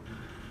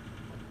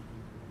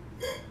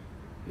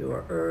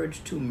 your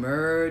urge to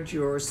merge,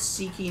 your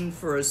seeking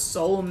for a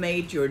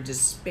soulmate, your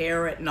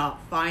despair at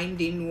not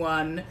finding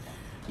one,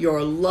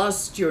 your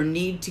lust, your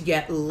need to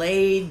get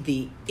laid,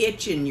 the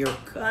itch in your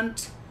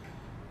cunt,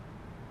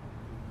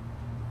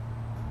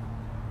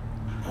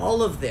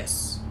 all of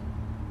this,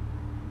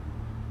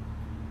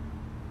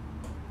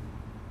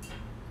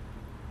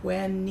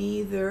 when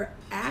neither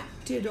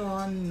acted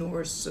on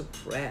nor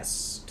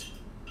suppressed,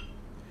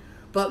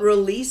 but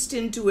released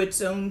into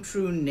its own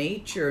true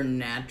nature,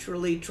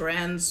 naturally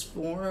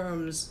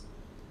transforms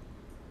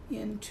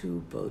into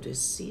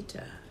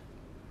Bodhisattva,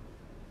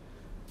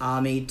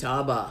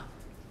 Amitabha,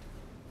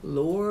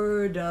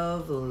 Lord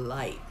of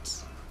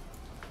Light.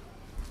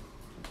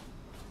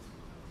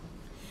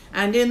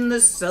 And in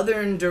the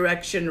southern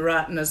direction,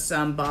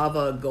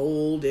 Ratnasambhava,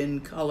 gold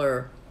in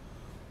color,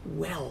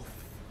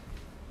 wealth,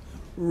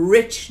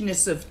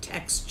 richness of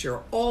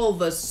texture, all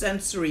the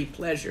sensory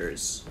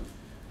pleasures,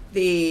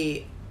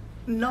 the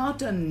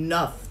not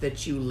enough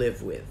that you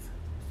live with.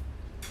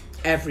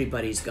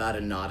 Everybody's got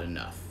a not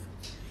enough.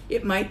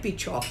 It might be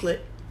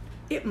chocolate.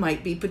 It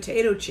might be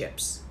potato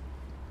chips.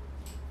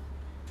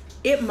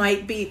 It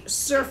might be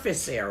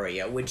surface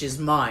area, which is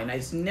mine.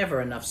 There's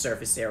never enough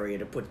surface area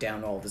to put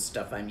down all the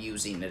stuff I'm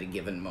using at a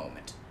given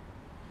moment.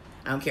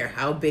 I don't care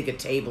how big a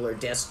table or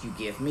desk you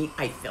give me,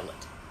 I fill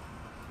it.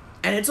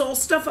 And it's all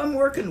stuff I'm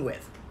working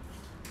with.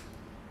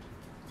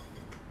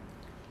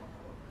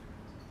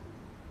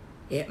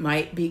 It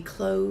might be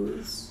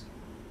clothes.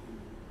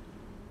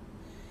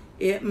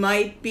 It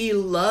might be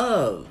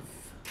love,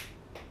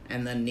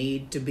 and the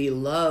need to be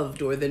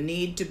loved, or the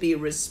need to be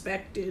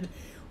respected,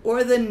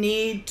 or the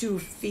need to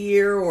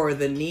fear, or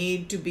the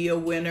need to be a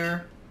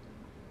winner.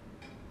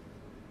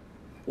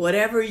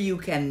 Whatever you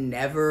can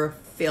never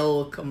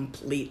fill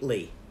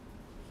completely.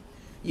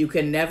 You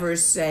can never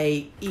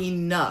say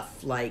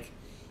enough, like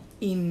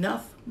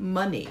enough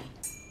money.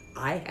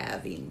 I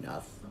have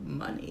enough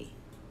money.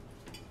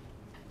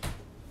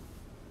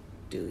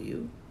 Do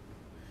you?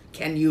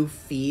 Can you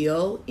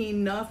feel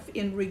enough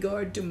in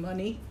regard to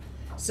money?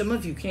 Some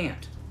of you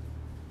can't.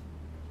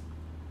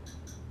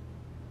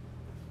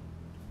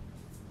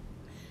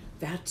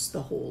 That's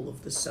the whole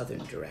of the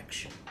southern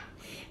direction.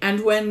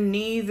 And when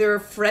neither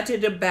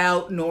fretted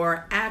about,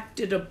 nor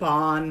acted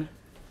upon,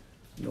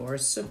 nor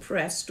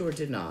suppressed or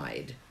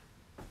denied,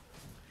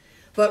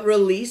 but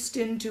released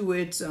into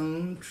its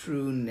own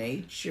true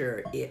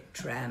nature, it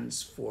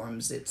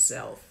transforms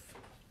itself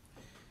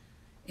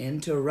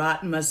into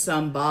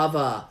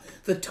Ratnasambhava,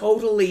 the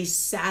totally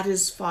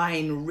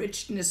satisfying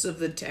richness of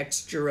the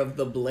texture of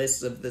the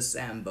bliss of the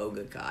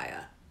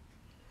Sambhogakaya.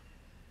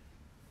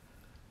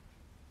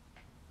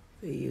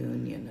 The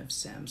union of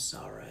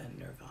samsara and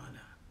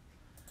nirvana.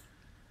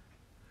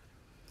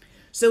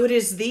 So it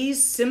is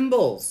these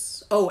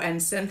symbols,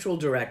 and central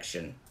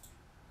direction.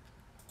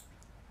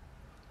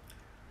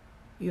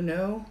 You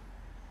know,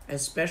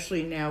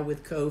 especially now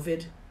with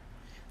COVID,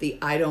 the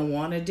I don't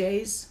wanna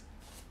days,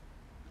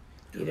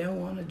 you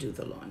don't want to do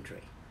the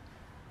laundry.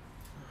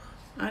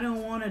 I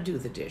don't want to do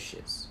the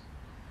dishes.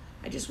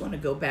 I just want to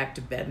go back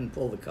to bed and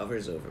pull the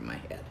covers over my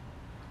head.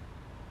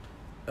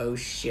 Oh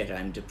shit,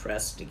 I'm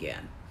depressed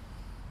again.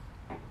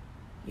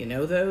 You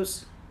know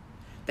those?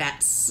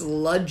 That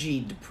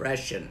sludgy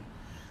depression.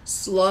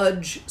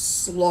 Sludge,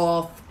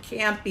 sloth,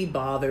 can't be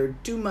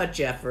bothered, too much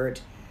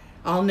effort,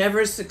 I'll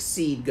never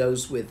succeed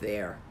goes with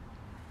there.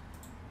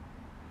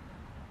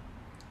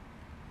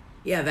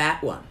 Yeah,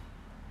 that one.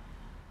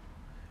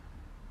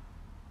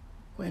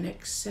 When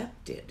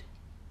accepted,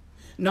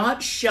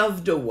 not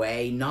shoved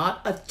away,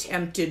 not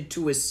attempted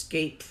to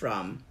escape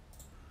from,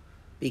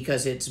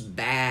 because it's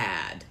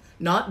bad,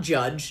 not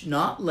judged,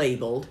 not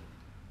labeled,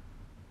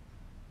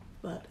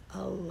 but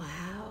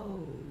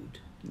allowed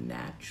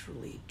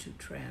naturally to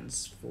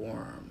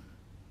transform.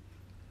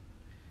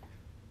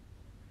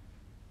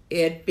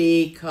 It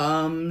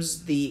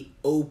becomes the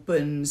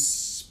open,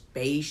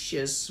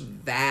 spacious,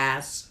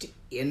 vast,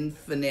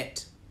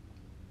 infinite,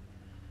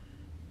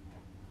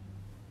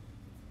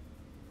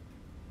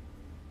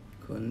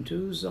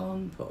 Kuntu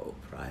Zongpo,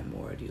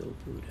 primordial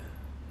Buddha.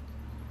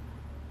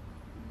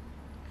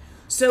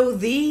 So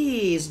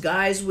these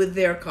guys with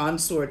their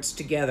consorts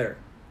together,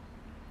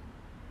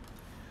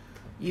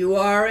 you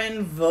are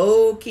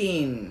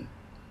invoking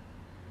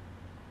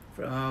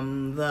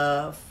from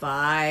the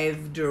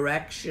 5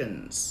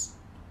 directions,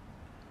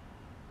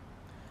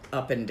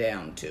 up and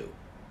down too.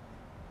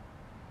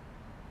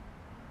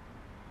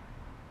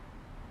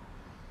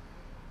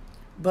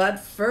 But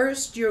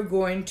first you're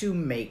going to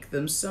make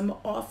them some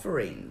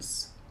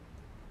offerings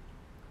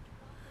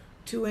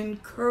to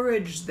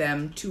encourage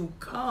them to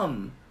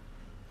come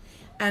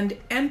and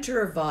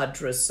enter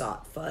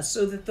Vajrasattva,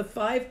 so that the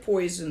 5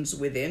 poisons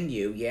within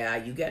you, yeah,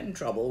 you get in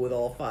trouble with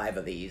all 5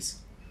 of these,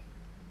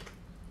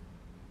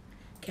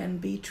 can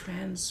be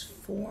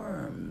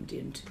transformed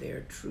into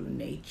their true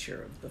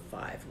nature of the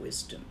 5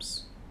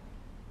 wisdoms.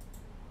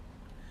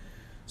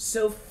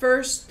 So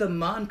first the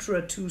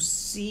mantra to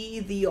see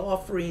the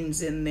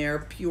offerings in their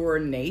pure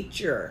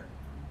nature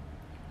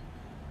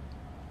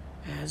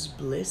as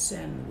bliss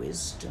and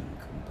wisdom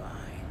combined.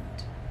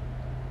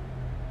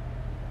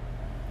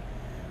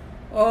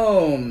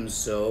 Om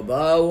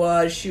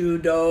Sobhawa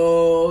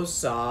Shuddho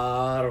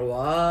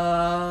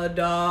Sarva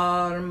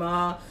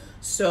Dharma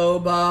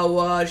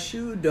Sobhawa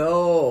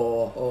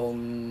Shuddho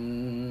Om.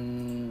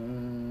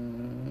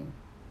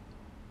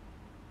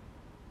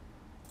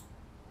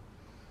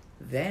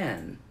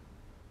 Then,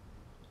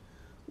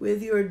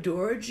 with your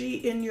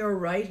Dorje in your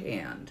right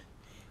hand,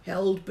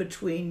 held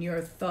between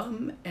your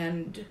thumb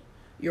and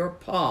your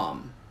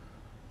palm,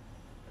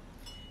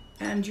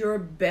 and your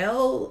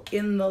bell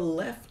in the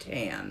left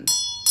hand,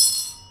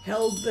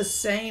 held the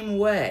same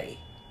way,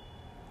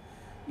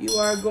 you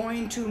are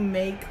going to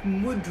make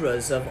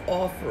mudras of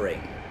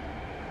offering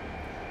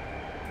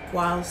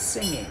while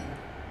singing.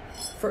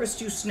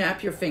 First you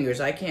snap your fingers.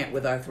 I can't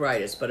with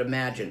arthritis, but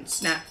imagine.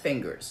 Snap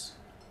fingers.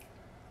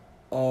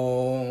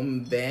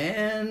 Om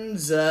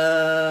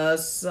Benza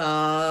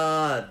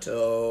Sato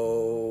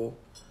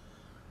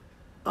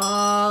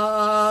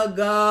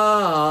Agam.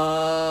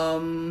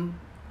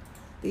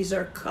 These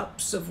are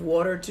cups of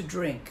water to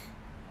drink.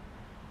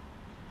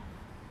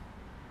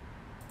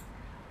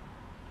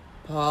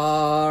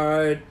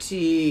 Parti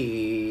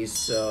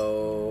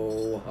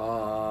Soha.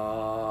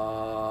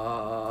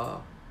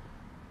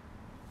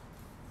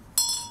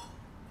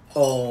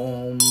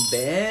 Om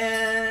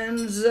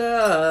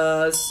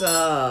Benza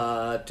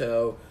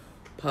Sato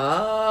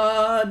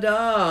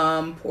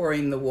Padam,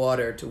 pouring the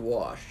water to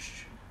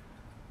wash.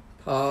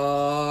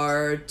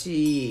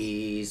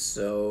 Parti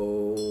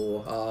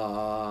Soha.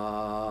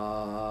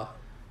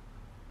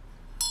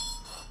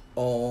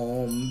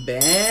 Om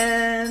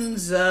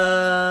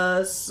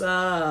Benza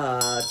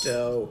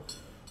Sato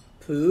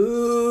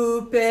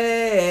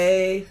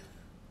Pupe,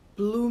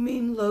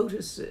 blooming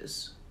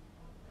lotuses.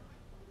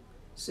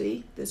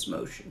 See this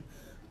motion.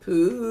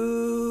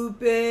 Pupe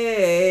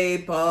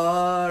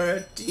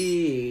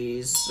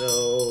Parti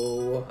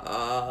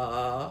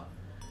Soha.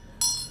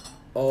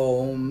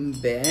 Om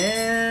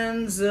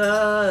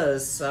Benza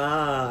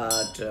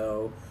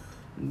Sato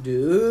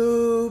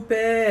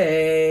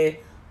Dupe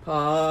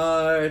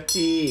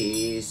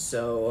Parti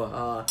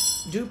Soha.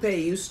 Dupe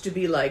used to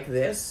be like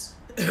this,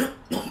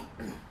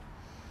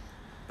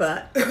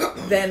 but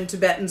then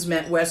Tibetans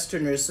met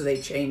Westerners, so they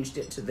changed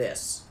it to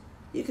this.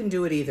 You can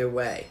do it either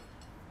way.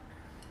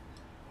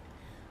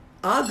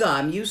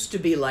 Agam used to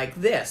be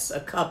like this, a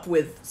cup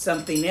with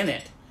something in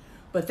it.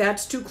 But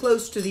that's too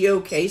close to the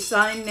OK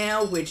sign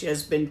now, which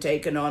has been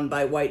taken on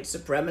by white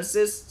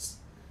supremacists.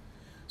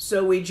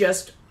 So we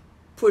just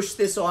push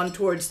this on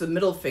towards the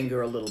middle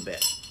finger a little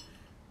bit.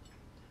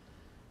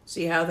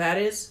 See how that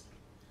is?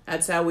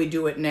 That's how we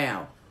do it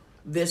now.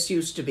 This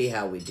used to be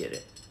how we did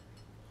it.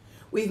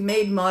 We've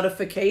made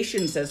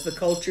modifications as the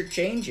culture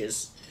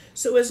changes,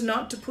 so as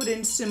not to put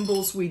in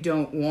symbols we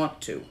don't want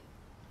to.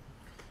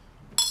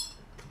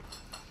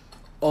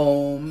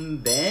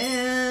 Om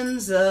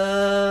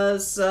Benza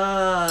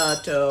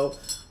Sato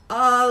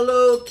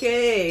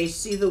Aloke.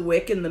 See the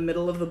wick in the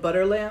middle of the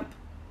butter lamp?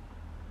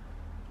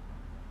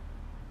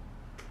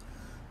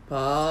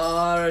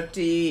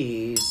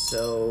 Parti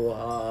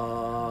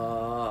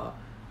Soha.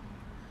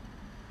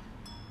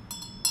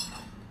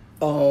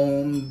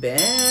 Om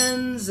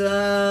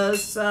Benza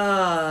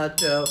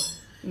Sato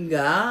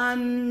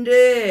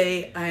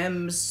Gande. I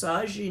am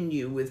massaging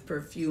you with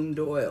perfumed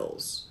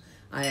oils.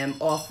 I am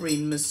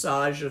offering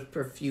massage of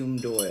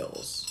perfumed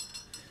oils.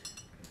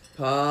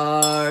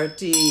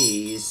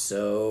 Parti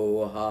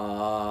Soha.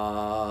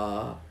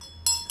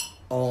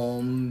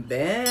 Om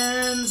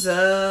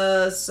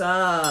Benza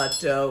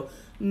Sato.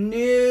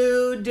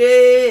 New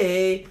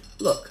day.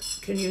 Look,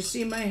 can you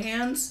see my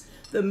hands?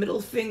 The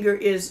middle finger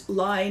is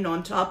lying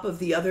on top of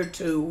the other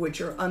 2, which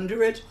are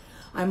under it.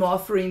 I'm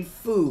offering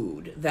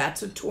food.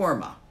 That's a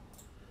torma.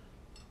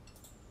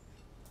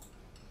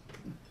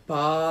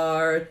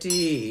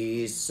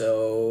 Parti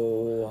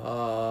Soha.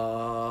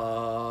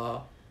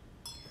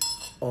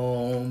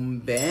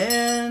 Om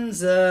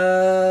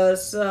Benza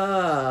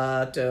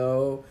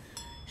Sato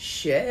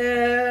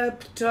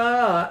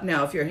Shepta.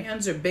 Now, if your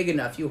hands are big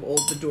enough, you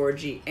hold the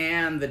Dorje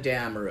and the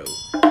Damaru.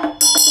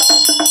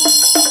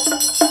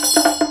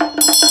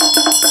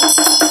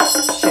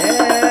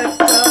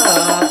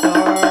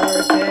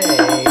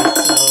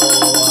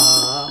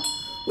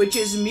 Which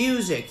is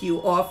music.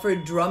 You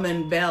offered drum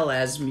and bell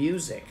as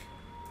music.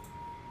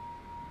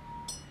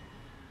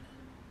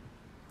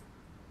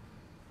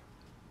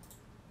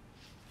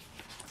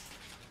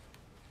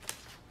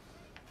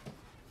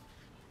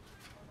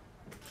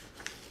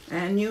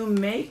 And you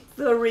make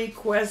the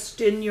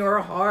request in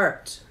your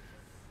heart.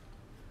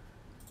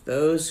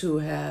 Those who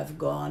have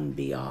gone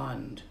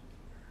beyond,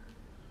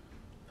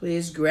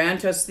 please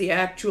grant us the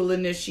actual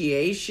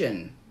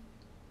initiation.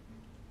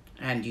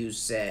 And you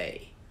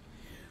say,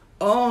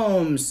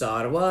 Om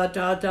Sarva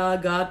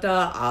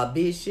Tathagata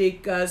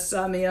Abhisheka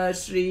Samya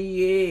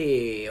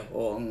Shriye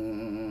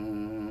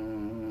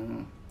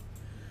Hong.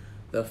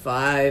 The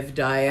 5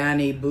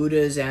 Dhyani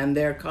Buddhas and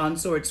their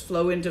consorts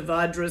flow into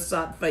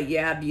Vajrasattva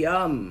Yab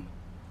Yum.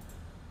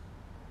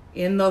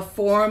 In the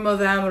form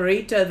of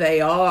Amrita they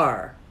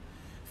are,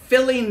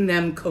 filling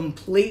them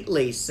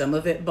completely. Some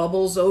of it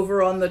bubbles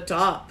over on the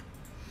top.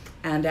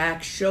 And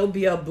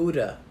Akshobhya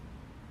Buddha,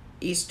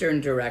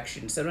 eastern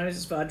direction. Sometimes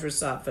it's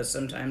Vajrasattva,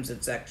 sometimes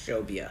it's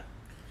Akshobhya.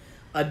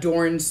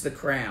 Adorns the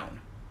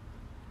crown.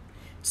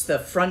 It's the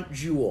front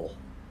jewel,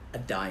 a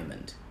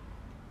diamond.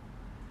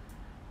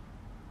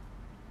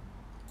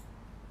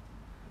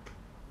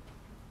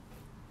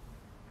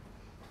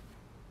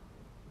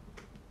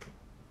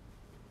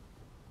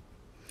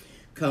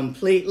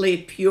 Completely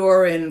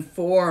pure in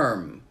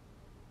form.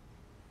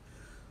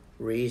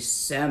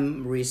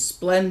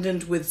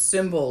 Resplendent with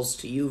symbols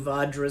to you,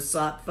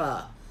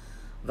 Vajrasattva.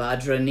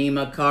 Dorje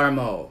Nyima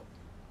Karmo,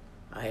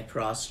 I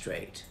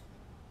prostrate.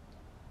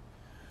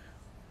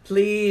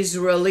 Please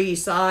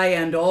release I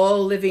and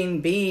all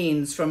living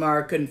beings from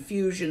our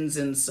confusions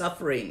and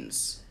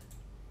sufferings.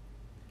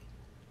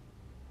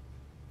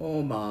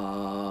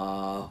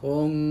 Oma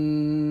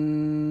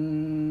Hum.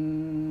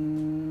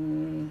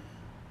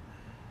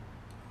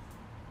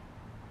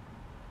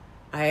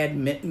 I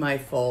admit my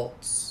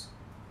faults,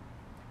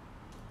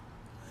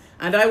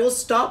 and I will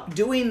stop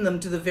doing them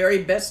to the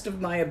very best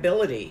of my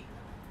ability.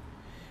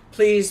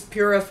 Please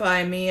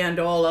purify me and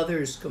all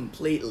others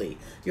completely.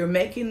 You're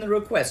making the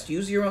request.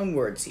 Use your own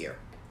words here.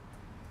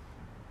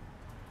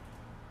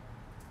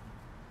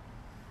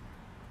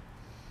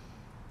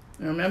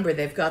 And remember,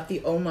 they've got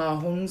the Oma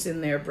Hungs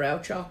in their brow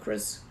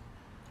chakras,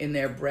 in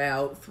their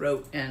brow,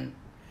 throat, and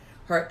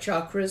heart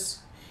chakras.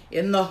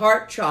 In the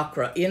heart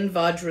chakra, in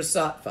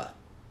Vajrasattva,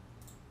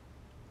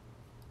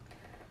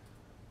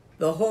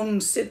 the Hung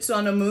sits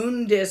on a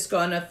moon disk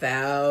on a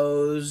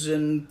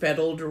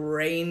 1,000-petaled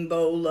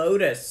rainbow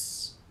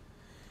lotus.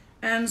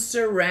 And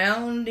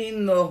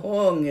surrounding the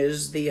Hung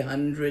is the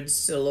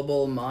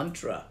 100-syllable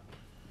mantra.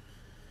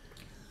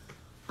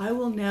 I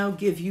will now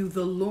give you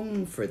the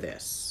lung for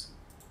this.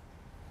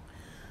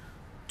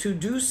 To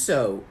do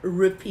so,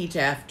 repeat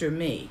after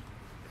me.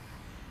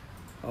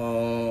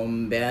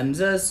 Om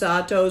Benza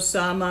Sato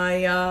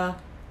Samaya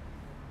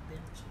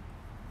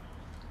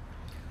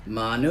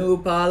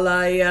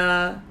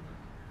Manupalaya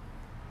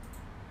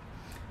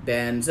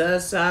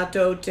Benza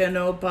Sato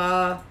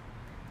Tenopa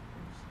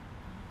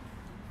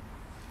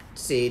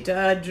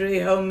Sita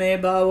Driho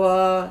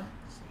Mebawa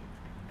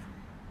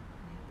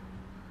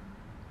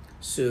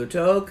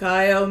Suto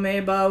Kayo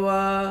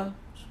Mebawa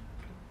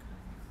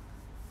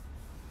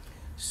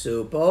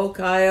Supo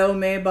Kayo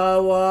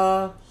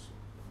Mebawa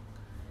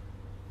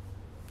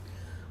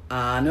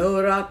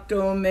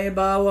Anurakto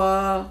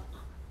Mebawa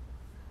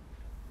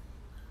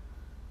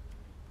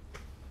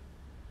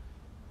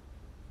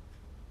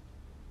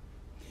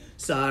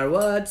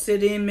Sarvat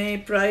Siddhi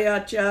Me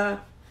Prayacha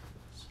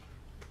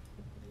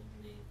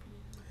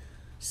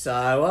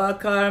Sarva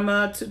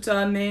Karma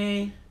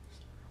Tutame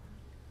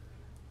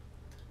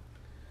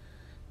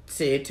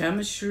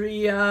Tsetam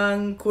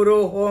Shriyang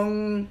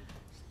Kuruhong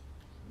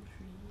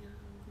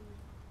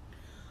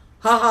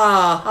Ha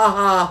ha ha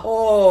ha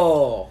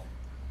ho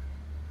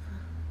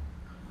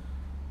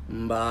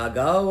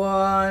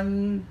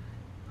Bhagavan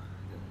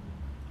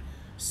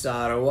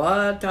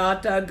Sarva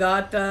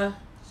Tathagata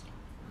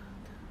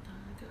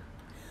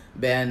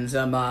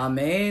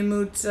Benzamame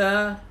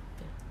Mutsa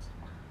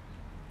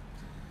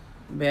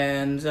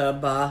Benza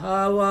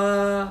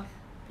Bahawa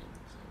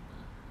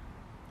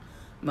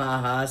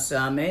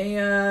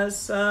Mahasameya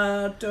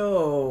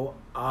Sato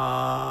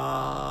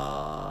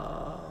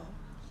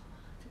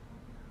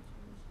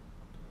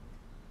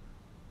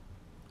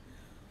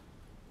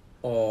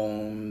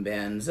Om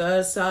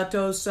Benza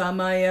Sato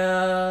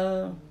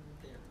Samaya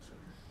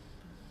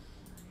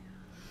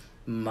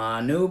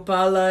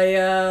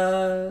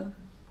Manupalaya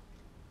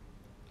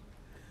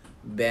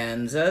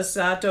Benza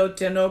Sato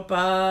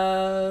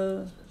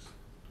Tenopa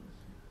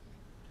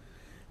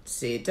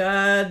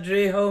Sita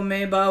Driho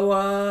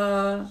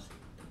Mebawa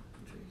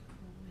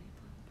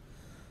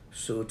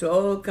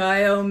Suto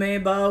Kayo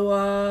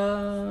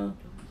Mebawa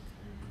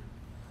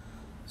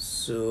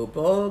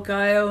Supo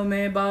Kayo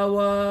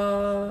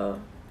Mebawa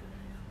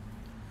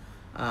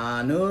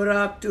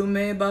Anuraktu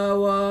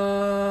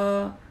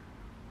Mebawa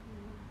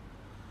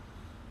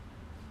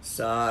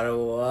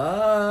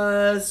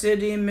Sarva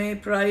siddhi me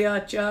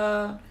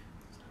prayacha.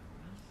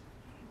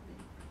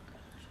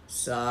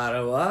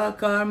 Sarva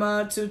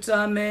karma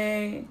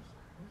tutame.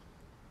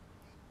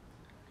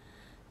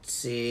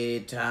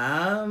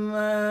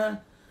 Citam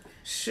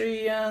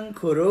shriyam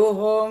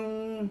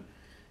kuruhong.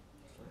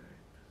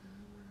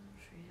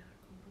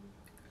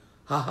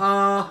 Ha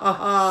ha ha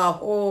ha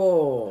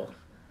ho.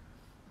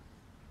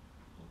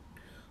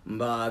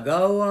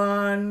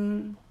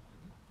 Bhagavan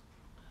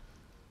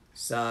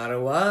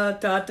Sarva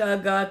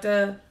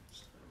Tathagata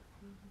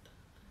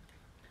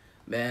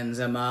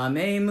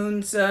Benzamame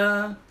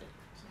Munsa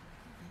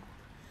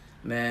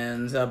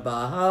Menza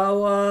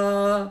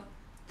Bahawa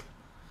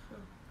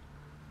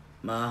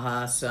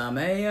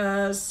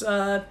Mahasamaya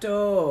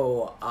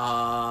Sato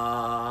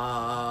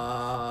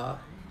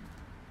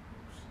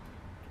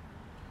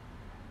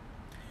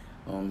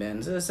Om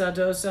Benza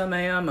Sato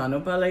Samaya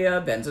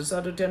Manupalaya Benza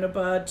Sato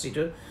Tenupa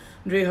Cito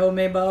Driho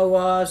me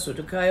bawa,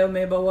 Sutukayo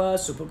me bawa,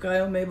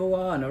 Supukayo me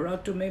bawa,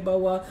 Anaraktu me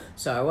bawa,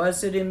 Sarva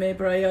Siddhi me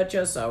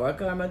prayacha, Sarva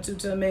Karma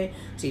Tuta me,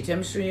 Titem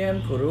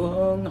Shriyam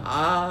Kuruhong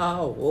Ha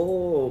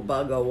Ho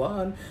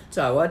Bhagavan,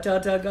 Sarva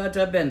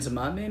Tathagata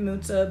Benzama me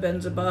Mutsa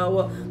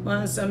Benzabawa,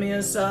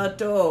 Mahasamya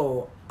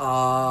Sato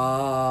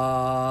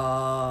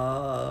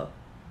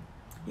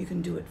You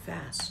can do it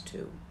fast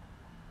too.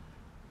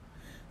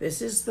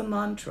 This is the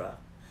mantra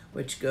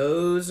which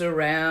goes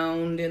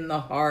around in the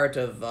heart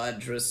of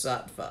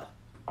Vajrasattva.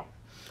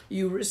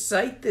 You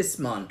recite this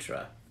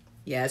mantra.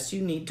 Yes,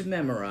 you need to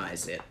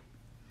memorize it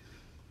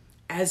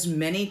as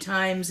many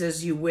times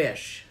as you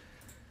wish.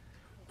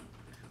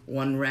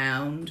 1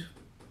 round,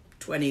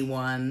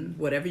 21,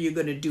 whatever you're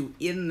going to do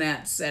in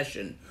that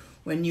session.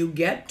 When you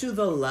get to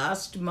the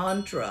last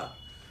mantra,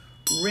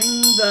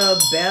 ring the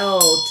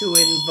bell to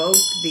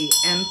invoke the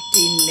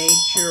empty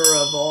nature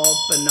of all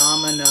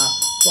phenomena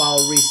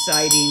while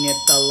reciting it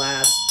the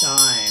last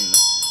time.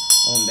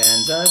 Om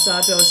Benza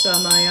Sato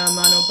Samaya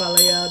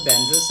Manupalaya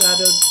Benza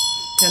Sato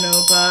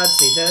Tenupa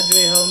Sita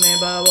Driho Me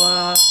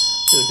Bawa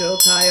Suto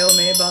Kayo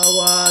Me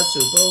Bawa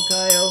Supo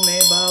Kayo Me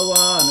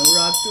Bawa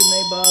Anuraktu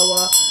Me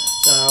Bawa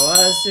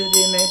Sarva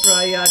Siddhi Me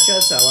Prayacha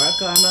Sarva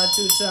Karma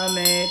Tuta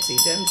Me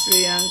Titem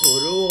Shriyam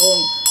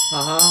Kuruhong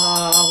Ha ha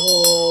ha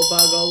ho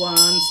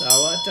Bhagavan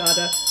Sarva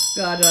Tata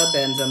Gata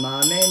Benza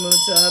Mame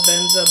Mutsa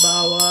Benza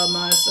Bawa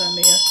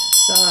Masamya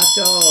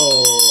Sato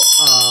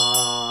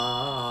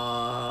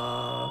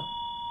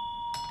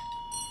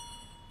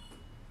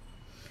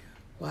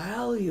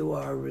While you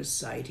are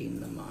reciting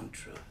the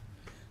mantra,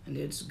 and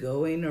it's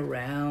going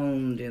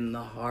around in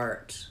the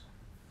heart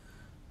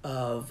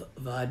of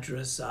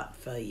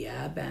Vajrasattva,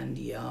 Yab and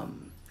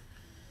Yum,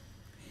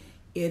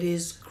 it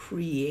is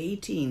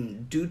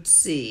creating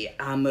Dutsi,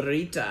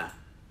 Amrita,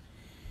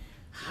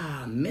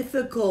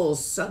 mythical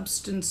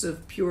substance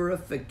of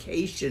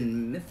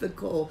purification,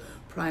 mythical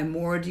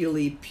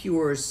primordially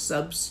pure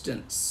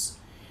substance,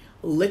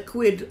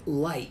 liquid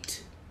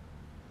light.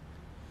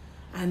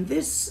 And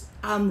this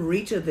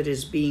Amrita that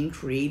is being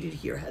created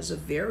here has a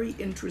very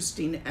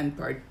interesting and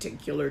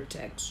particular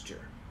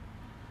texture.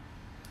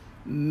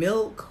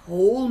 Milk,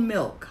 whole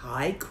milk,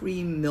 high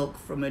cream milk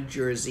from a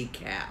Jersey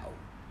cow.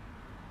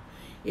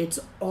 It's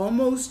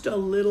almost a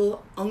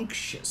little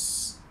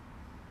unctuous,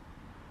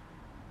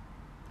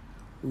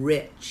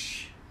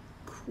 rich,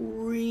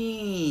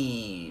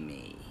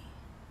 creamy.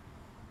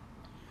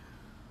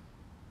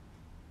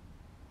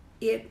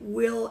 It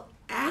will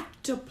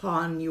act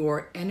upon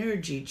your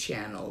energy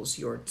channels,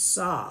 your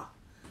tsa,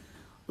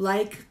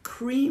 like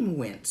cream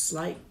wince,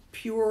 like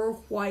pure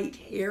white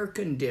hair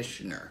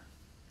conditioner.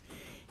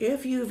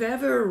 If you've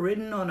ever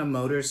ridden on a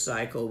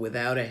motorcycle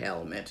without a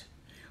helmet,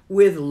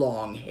 with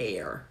long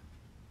hair,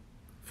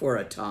 for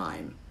a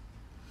time,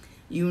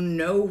 you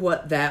know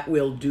what that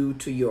will do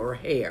to your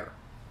hair.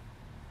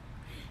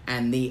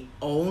 And the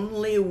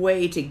only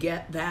way to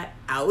get that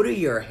out of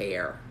your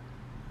hair,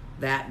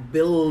 that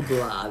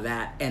bilbla,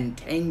 that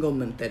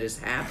entanglement that has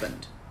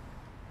happened,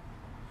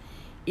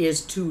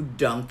 is to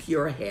dunk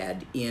your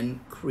head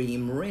in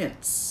cream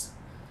rinse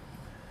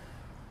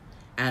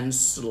and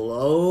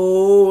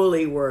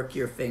slowly work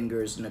your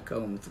fingers and a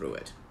comb through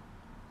it.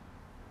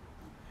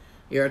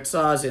 Your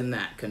tsa's in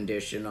that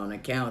condition on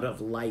account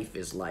of life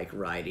is like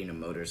riding a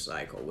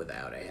motorcycle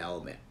without a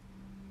helmet.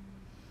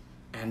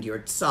 And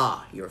your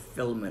tsa, your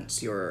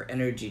filaments, your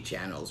energy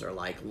channels are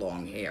like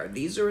long hair.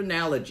 These are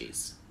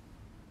analogies.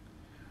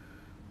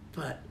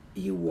 But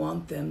you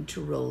want them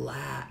to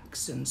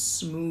relax and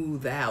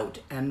smooth out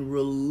and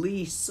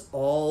release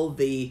all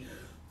the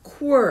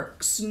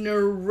quirks,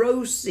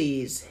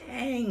 neuroses,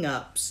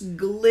 hang-ups,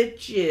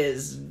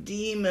 glitches,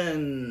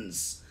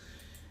 demons,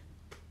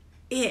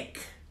 ick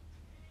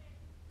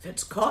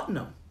that's caught in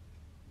them.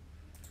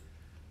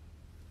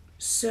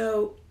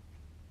 So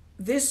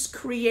this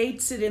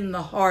creates it in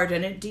the heart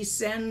and it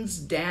descends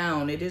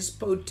down. It is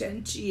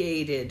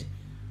potentiated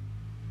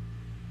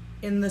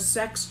in the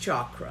sex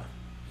chakra.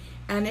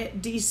 And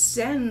it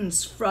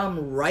descends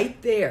from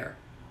right there,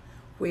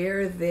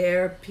 where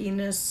their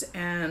penis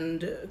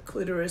and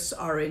clitoris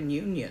are in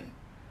union,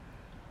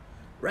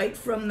 right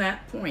from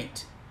that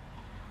point.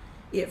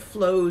 It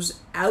flows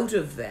out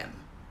of them.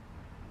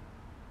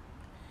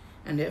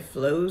 And it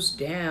flows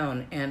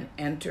down and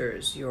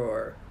enters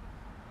your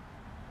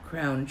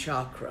crown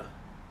chakra.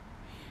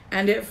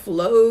 And it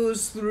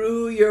flows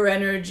through your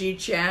energy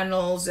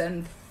channels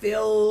and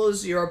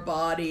fills your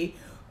body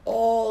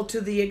all to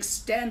the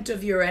extent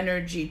of your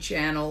energy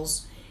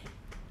channels,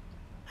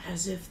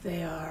 as if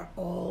they are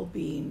all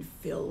being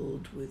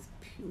filled with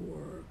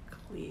pure,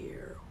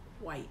 clear,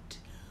 white,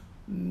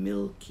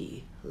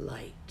 milky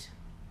light.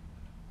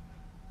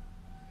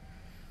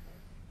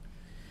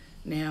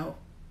 Now,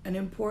 an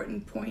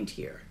important point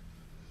here.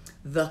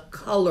 The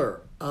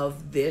color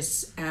of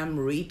this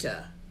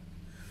Amrita.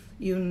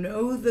 You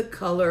know the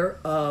color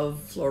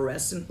of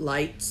fluorescent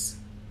lights?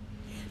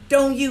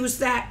 Don't use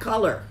that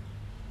color.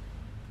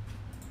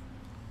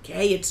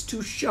 Okay, it's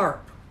too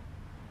sharp.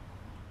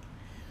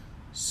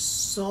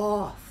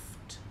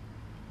 Soft,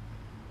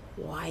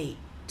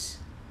 white,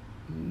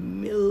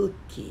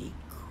 milky,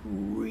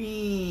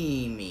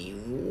 creamy,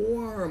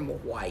 warm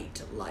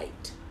white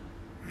light.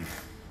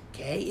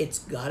 Okay, it's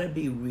gotta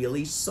be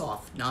really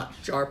soft, not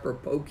sharp or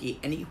pokey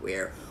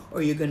anywhere,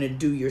 or you're gonna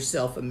do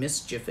yourself a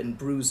mischief and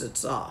bruise a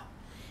tsa.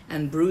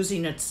 And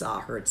bruising a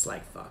tsa hurts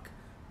like fuck.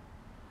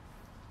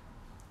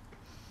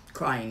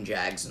 Crying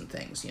jags and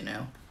things, you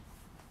know.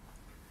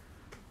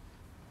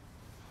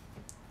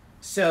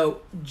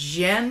 So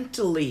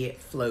gently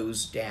it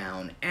flows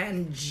down,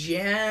 and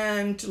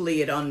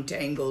gently it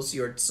untangles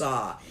your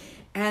tsa,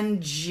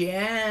 and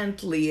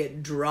gently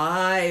it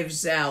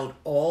drives out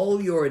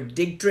all your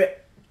digdrip.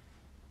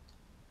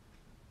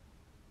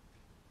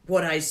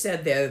 What I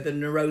said there, the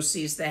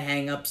neuroses, the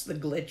hang-ups, the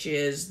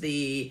glitches,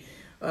 the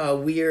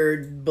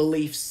weird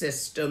belief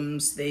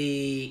systems,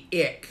 the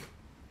ick.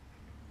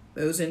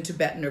 Those in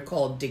Tibetan are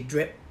called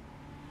digdrip.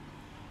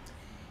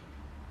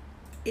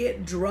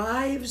 It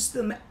drives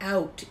them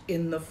out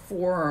in the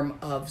form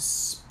of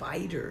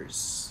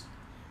spiders,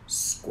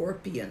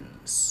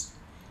 scorpions,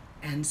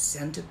 and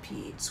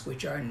centipedes,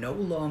 which are no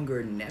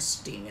longer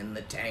nesting in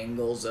the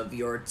tangles of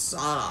your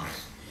tsa.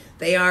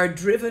 They are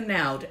driven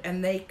out,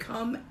 and they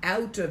come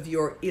out of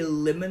your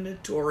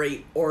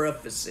eliminatory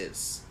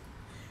orifices,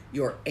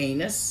 your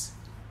anus,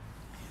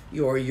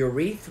 your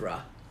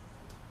urethra,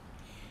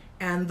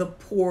 and the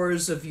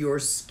pores of your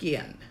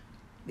skin.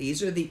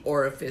 These are the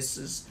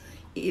orifices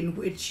in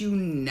which you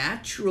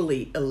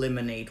naturally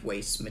eliminate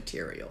waste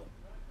material.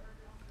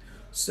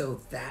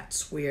 So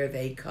that's where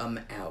they come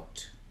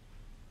out.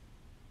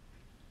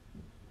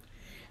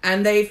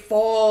 And they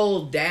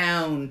fall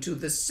down to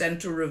the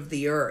center of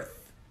the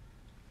earth.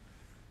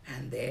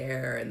 And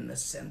there in the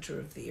center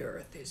of the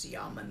earth is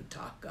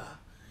Yamantaka,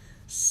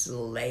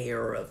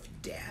 slayer of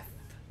death,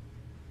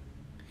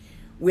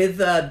 with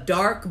a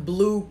dark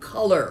blue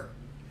color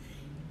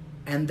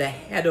and the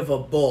head of a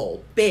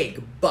bull,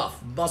 big,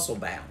 buff,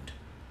 muscle-bound,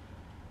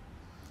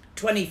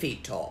 20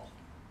 feet tall.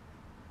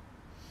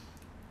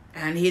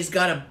 And he's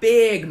got a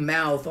big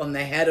mouth on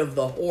the head of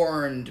the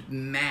horned,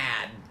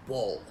 mad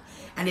bull.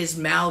 And his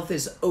mouth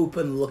is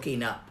open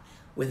looking up,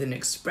 with an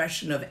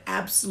expression of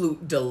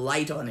absolute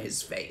delight on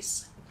his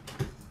face.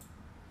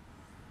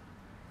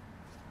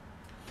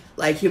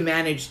 Like you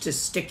managed to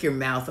stick your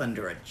mouth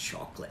under a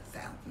chocolate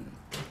fountain.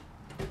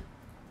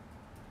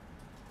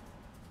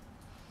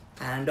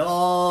 And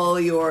all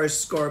your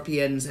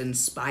scorpions and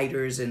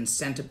spiders and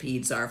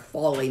centipedes are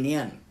falling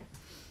in.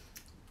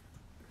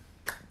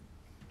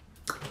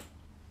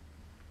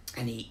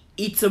 And he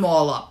eats them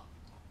all up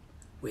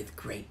with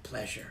great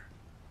pleasure,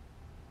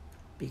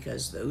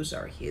 because those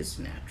are his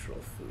natural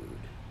food.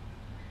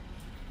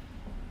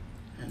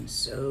 And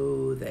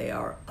so they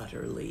are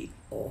utterly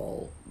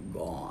all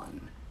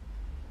gone.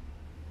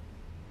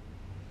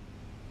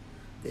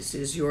 This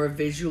is your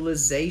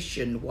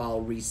visualization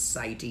while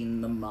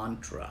reciting the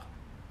mantra.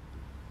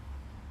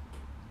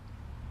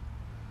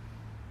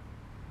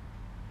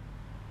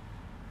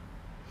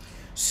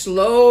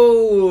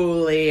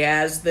 Slowly,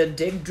 as the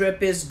dig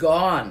drip is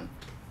gone,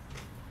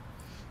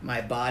 my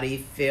body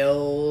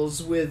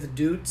fills with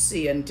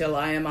dutsi until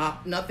I am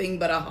nothing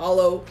but a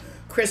hollow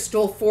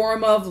crystal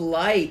form of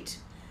light,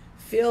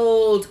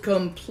 filled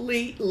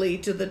completely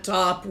to the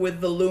top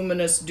with the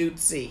luminous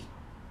dutsi.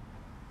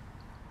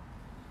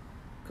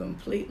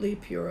 Completely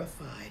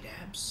purified,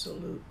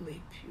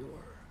 absolutely pure.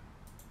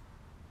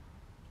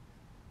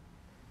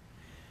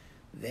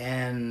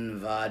 Then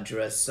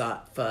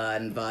Vajrasattva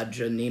and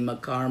Dorje Nyima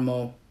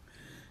Karmo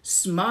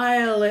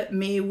smile at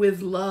me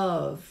with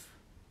love,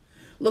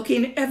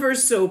 looking ever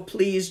so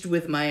pleased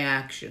with my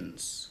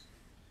actions.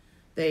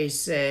 They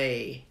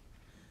say,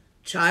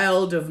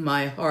 "Child of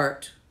my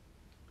heart,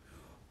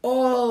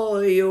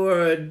 all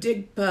your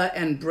digpa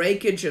and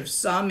breakage of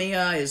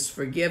samya is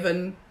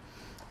forgiven.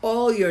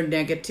 All your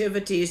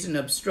negativities and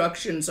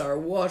obstructions are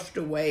washed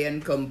away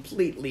and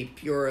completely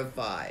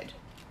purified."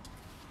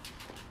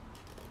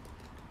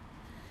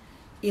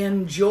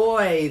 In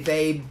joy,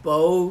 they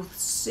both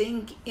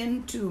sink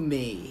into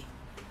me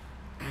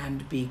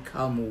and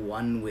become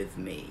one with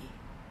me.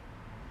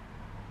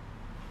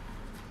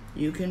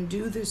 You can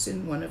do this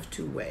in one of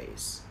two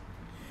ways.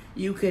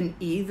 You can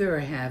either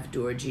have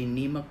Dorje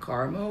Nyima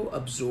Karmo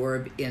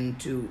absorb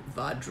into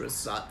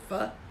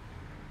Vajrasattva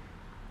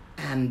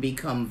and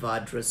become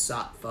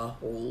Vajrasattva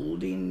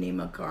holding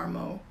Nyima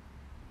Karmo,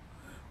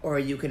 or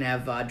you can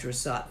have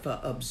Vajrasattva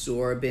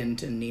absorb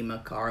into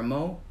Nyima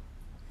Karmo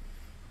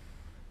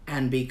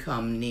and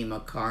become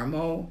Nyima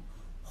Karmo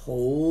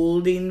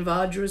holding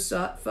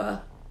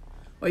Vajrasattva.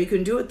 Or you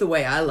can do it the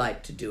way I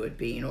like to do it,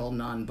 being all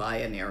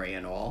non-binary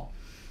and all.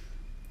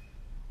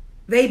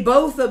 They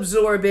both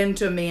absorb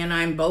into me and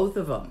I'm both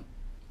of them.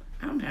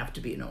 I don't have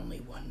to be in only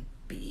one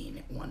being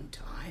at one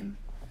time.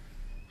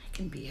 I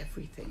can be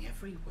everything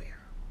everywhere.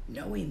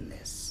 Knowing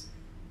this,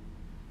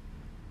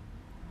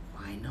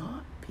 why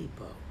not be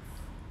both?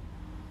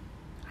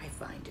 I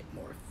find it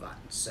more fun.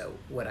 So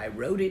what I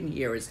wrote in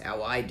here is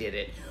how I did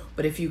it.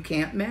 But if you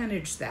can't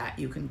manage that,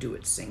 you can do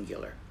it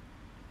singular.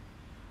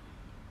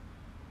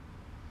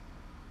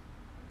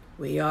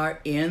 We are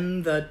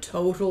in the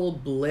total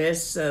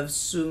bliss of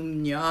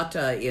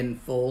sunyata in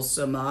full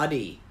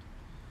samadhi,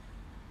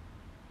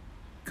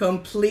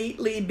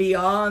 completely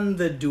beyond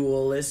the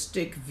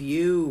dualistic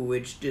view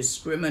which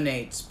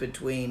discriminates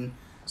between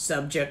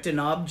subject and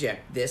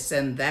object, this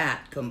and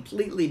that,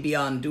 completely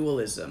beyond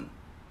dualism.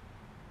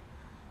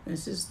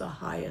 This is the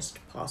highest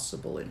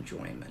possible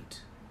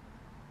enjoyment.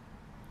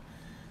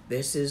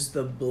 This is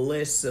the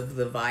bliss of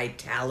the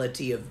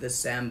vitality of the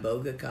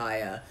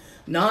Sambhogakaya,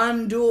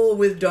 non-dual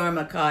with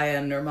Dharmakaya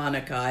and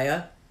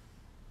Nirmanakaya.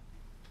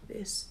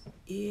 This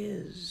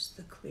is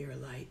the clear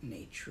light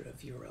nature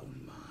of your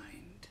own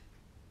mind.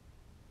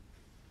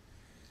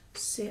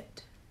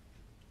 Sit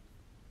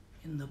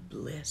in the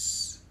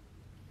bliss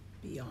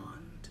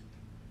beyond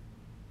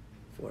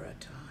for a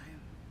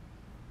time.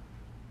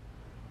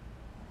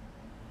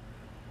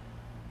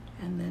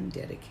 And then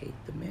dedicate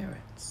the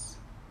merits.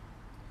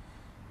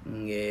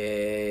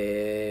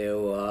 Nge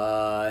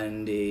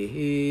wandi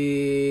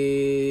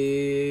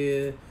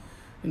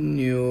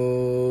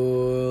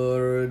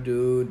nyur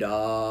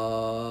dudag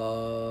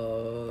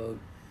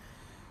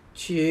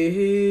chi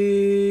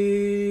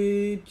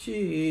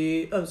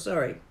chi. Oh,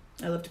 sorry.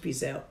 I left a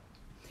piece out.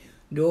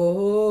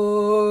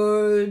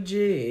 Dorje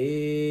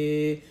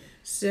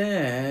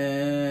sempandrub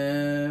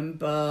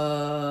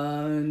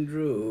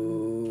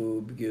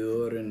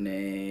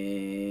gyurne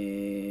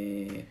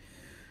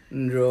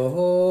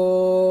Drowa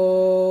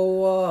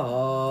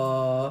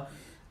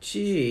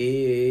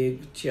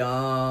chik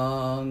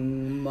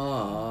chang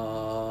malupa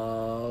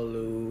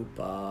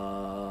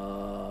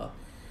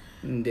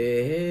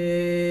de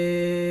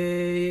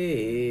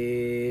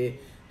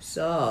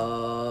sala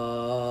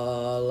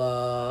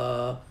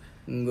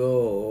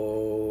goparshok.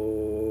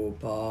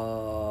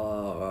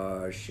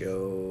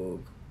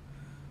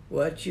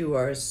 What you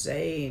are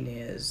saying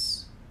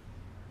is,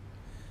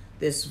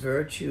 this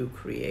virtue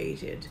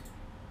created,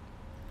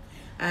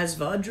 as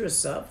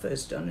Vajrasattva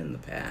has done in the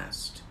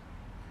past,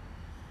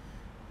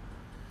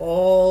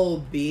 all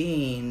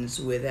beings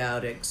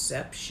without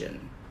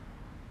exception,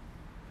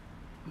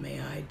 may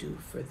I do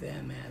for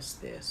them as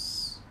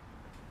this.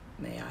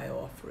 May I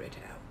offer it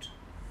out.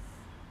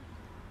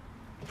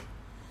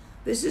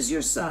 This is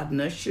your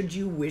sadhana, should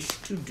you wish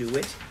to do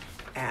it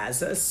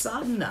as a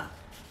sadhana.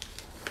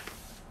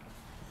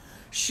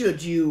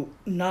 Should you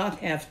not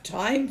have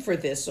time for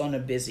this on a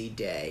busy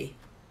day,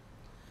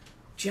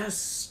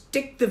 just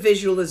stick the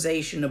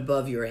visualization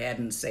above your head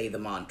and say the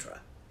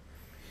mantra.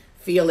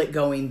 Feel it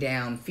going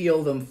down,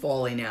 feel them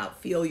falling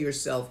out, feel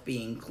yourself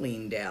being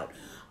cleaned out.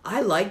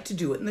 I like to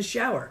do it in the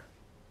shower.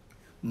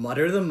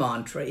 Mutter the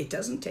mantra. It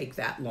doesn't take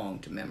that long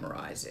to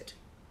memorize it.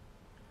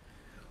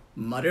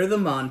 Mutter the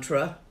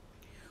mantra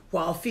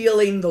while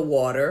feeling the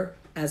water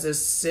as a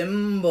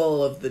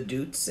symbol of the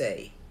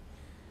dutse,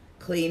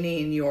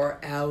 cleaning your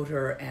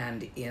outer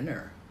and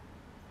inner.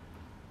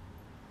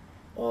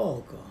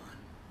 All gone.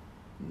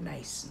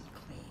 Nice and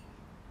clean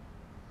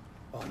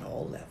on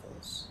all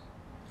levels.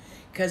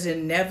 Because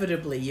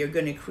inevitably you're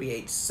going to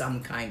create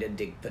some kind of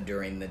digpa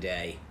during the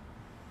day.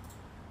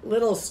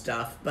 Little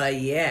stuff, but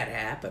yeah, it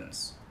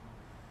happens.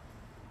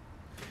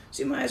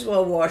 So you might as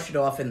well wash it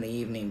off in the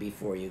evening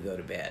before you go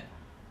to bed.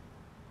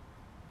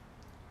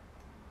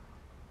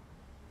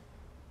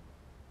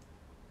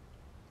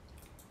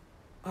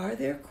 Are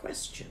there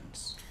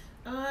questions?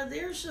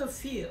 There's a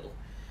few.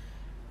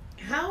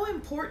 How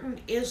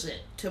important is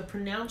it to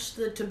pronounce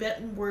the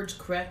Tibetan words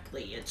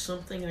correctly? It's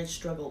something I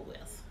struggle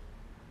with.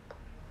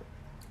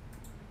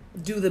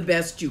 Do the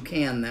best you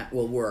can, that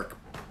will work.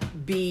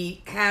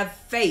 Have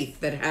faith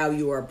that how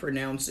you are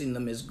pronouncing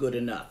them is good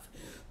enough.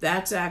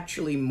 That's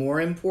actually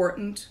more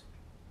important.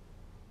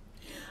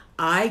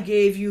 I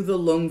gave you the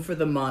lung for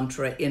the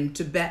mantra in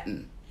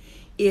Tibetan.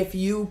 If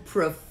you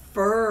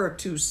prefer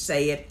to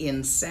say it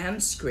in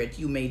Sanskrit,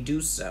 you may do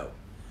so.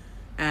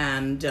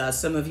 And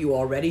some of you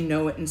already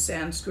know it in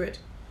Sanskrit,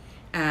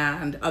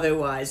 and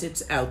otherwise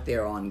it's out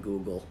there on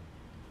Google.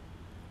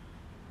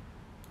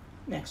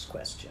 Next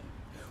question.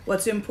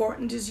 What's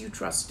important is you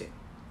trust it,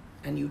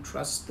 and you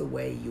trust the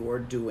way you're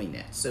doing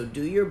it. So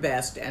do your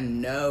best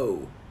and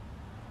know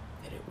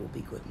that it will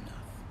be good enough.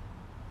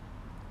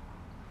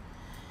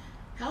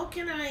 How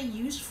can I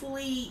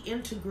usefully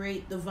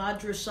integrate the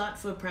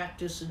Vajrasattva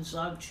practice in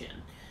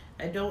Dzogchen?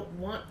 I don't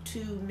want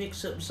to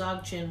mix up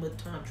Dzogchen with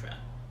Tantra.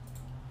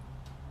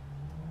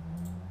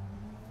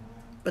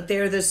 But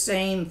they're the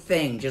same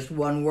thing, just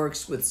one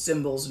works with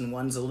symbols and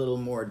one's a little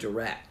more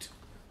direct.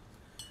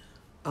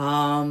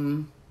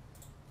 How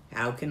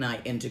can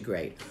I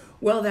integrate?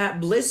 Well, that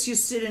bliss you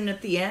sit in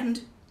at the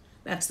end,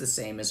 that's the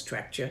same as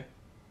Trekcha.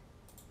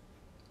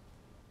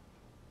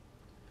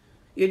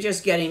 You're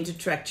just getting to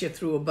Trekcha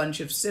through a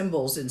bunch of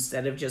symbols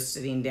instead of just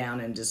sitting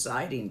down and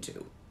deciding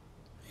to.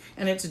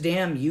 And it's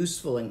damn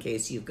useful in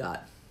case you've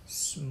got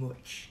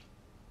smooch.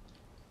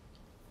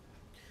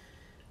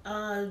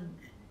 A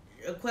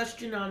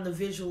question on the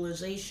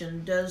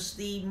visualization. Does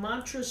the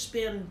mantra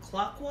spin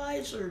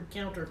clockwise or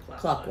counterclockwise?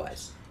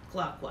 Clockwise.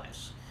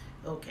 Clockwise.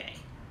 Okay.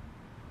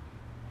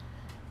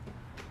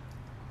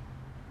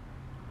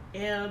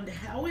 And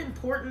how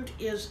important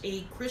is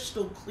a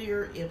crystal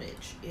clear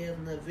image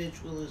in the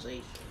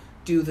visualization?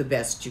 Do the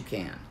best you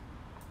can.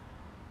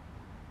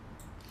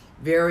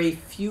 Very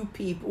few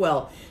people,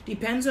 well,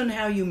 depends on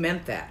how you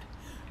meant that.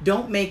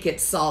 Don't make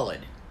it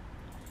solid.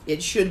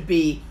 It should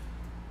be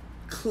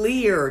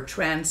clear,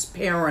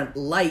 transparent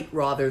light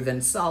rather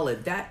than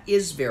solid. That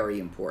is very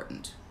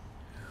important.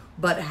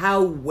 But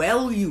how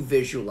well you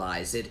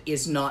visualize it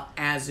is not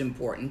as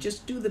important.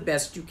 Just do the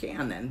best you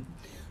can and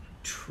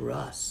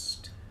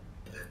trust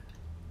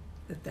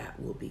that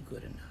that will be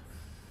good enough.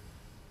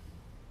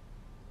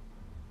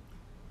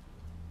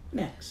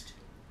 Next.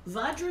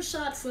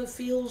 Vajrasattva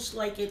feels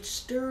like it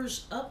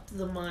stirs up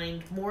the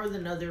mind more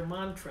than other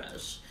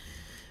mantras.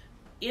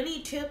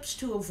 Any tips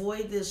to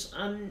avoid this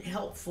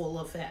unhelpful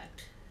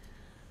effect?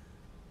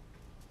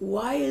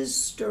 Why is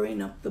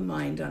stirring up the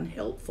mind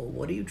unhelpful?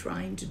 What are you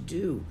trying to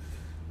do?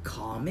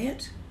 Calm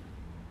it?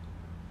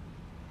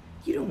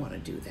 You don't want to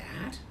do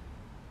that.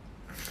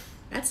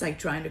 That's like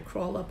trying to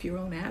crawl up your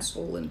own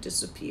asshole and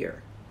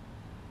disappear.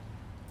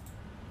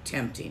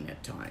 Tempting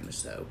at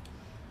times, though.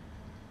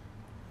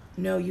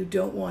 No, you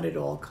don't want it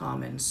all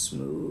calm and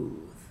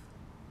smooth.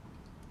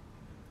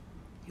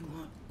 You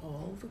want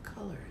all the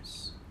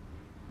colors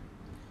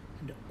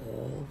and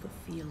all the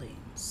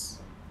feelings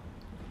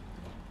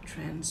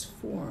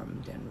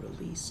transformed and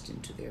released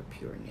into their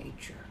pure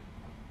nature.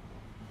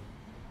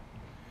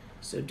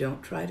 So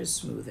don't try to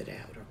smooth it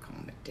out or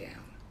calm it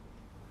down.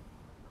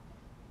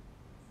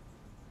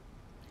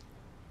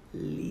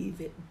 Leave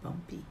it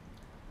bumpy.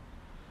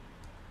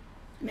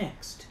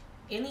 Next.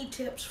 Any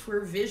tips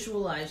for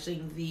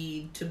visualizing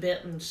the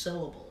Tibetan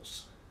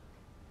syllables?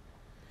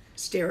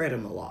 Stare at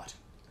them a lot.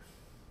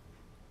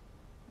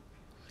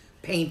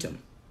 Paint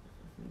them.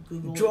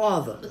 Google. Draw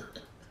them.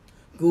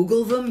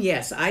 Google them,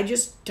 yes. I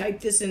just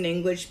typed this in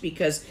English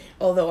because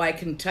although I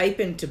can type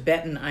in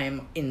Tibetan, I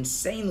am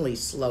insanely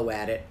slow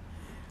at it.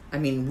 I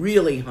mean,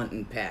 really hunt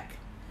and peck.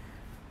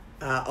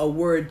 A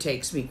word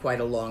takes me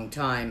quite a long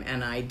time,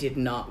 and I did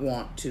not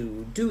want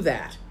to do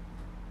that.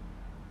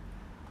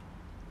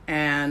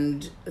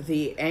 And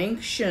the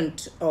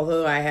ancient,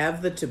 although I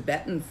have the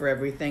Tibetan for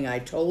everything I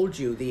told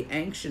you, the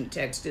ancient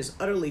text is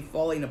utterly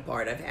falling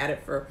apart. I've had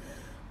it for,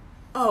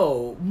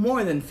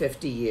 more than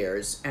 50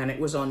 years, and it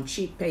was on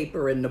cheap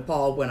paper in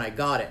Nepal when I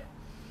got it.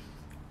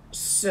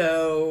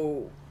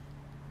 So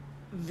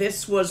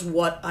this was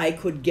what I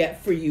could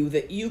get for you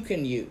that you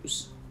can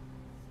use.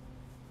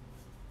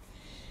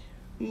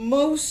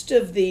 Most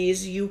of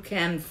these you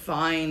can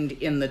find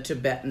in the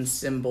Tibetan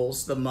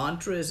symbols. The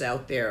mantra is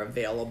out there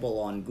available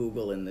on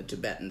Google in the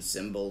Tibetan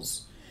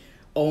symbols.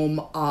 Om,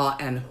 Ah,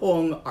 and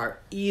Hung are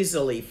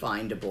easily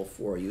findable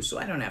for you, so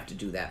I don't have to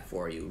do that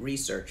for you.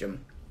 Research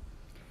them.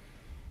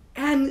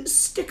 And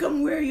stick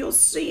them where you'll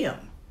see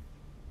them.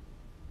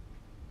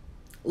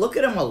 Look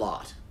at them a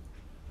lot.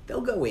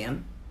 They'll go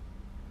in.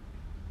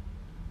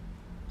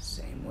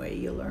 Same way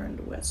you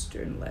learned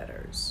Western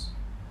letters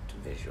to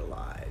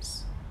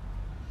visualize.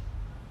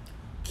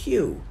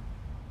 Q.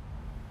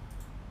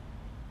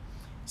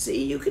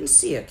 See, you can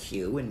see a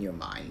Q in your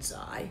mind's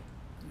eye.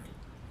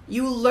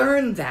 You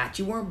learned that.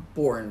 You weren't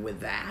born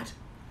with that.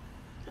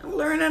 Now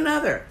learn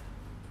another.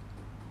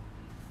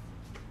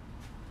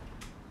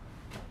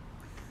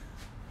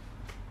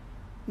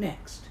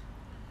 Next.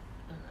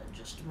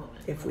 Just a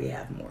moment. If we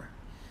have more.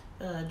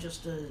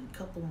 Just a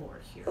couple more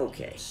here.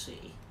 Okay. Let's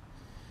see.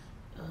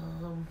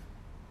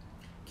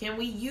 Can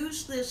we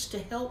use this to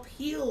help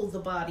heal the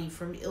body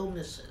from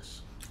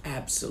illnesses?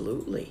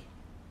 Absolutely.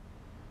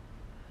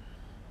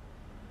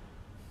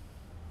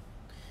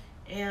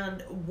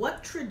 And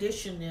what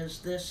tradition is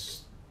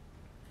this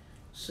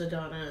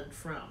sadhana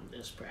from,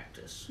 this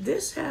practice?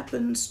 This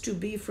happens to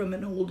be from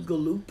an old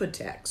Galupa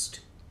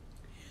text,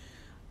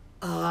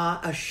 a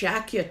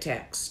Shakya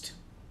text,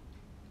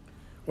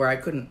 where I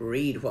couldn't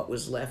read what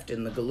was left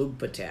in the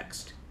Galupa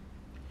text,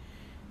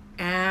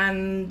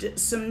 and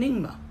some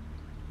Nyingma.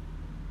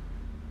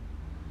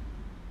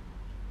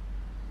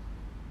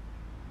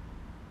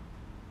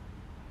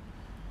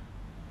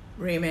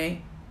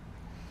 Rimé.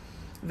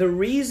 The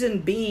reason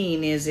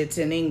being is it's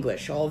in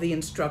English. All the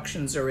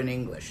instructions are in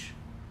English.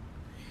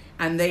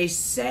 And they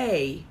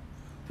say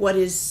what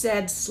is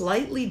said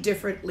slightly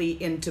differently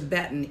in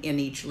Tibetan in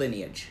each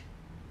lineage.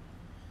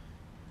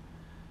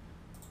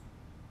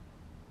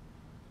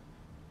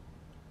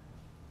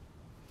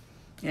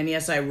 And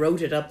yes, I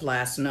wrote it up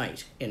last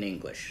night in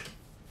English.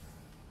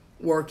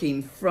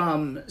 Working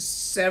from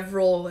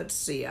several, let's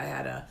see, I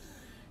had a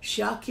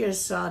Shakya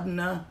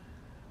sadhana,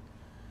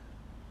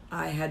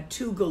 I had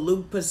 2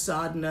 Galupa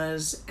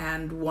sadhanas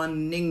and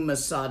 1 Nyingma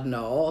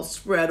sadhana, all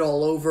spread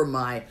all over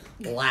my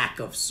lack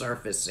of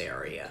surface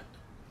area.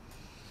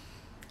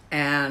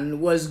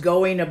 And was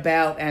going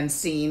about and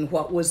seeing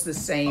what was the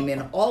same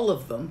in all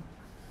of them,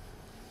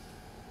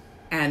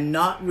 and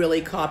not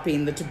really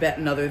copying the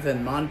Tibetan other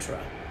than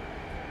mantra.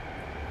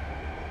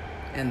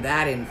 And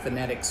that in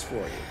phonetics for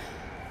you.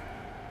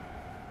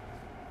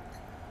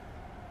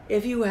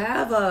 If you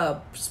have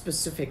a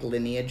specific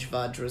lineage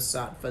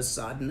Vajrasattva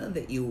sadhana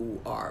that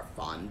you are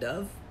fond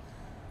of,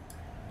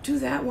 do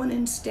that one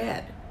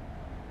instead.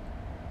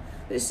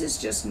 This is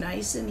just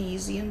nice and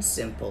easy and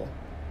simple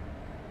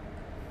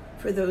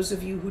for those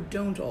of you who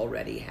don't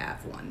already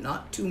have one.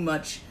 Not too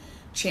much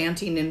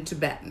chanting in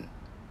Tibetan.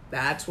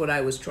 That's what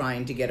I was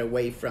trying to get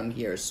away from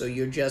here. So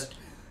you're just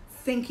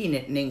thinking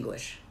it in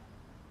English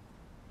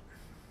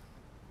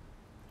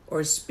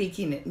or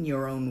speaking it in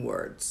your own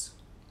words,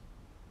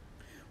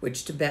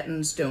 which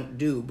Tibetans don't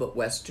do, but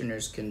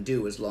Westerners can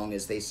do as long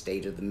as they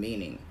stay to the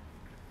meaning.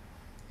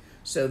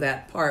 So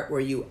that part where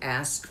you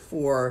ask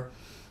for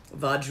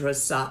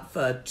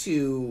Vajrasattva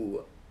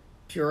to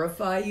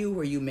purify you,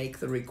 where you make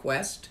the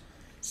request,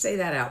 say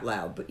that out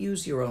loud, but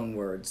use your own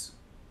words.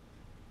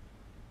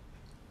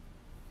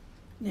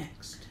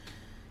 Next.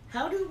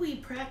 How do we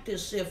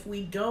practice if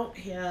we don't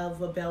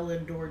have a bell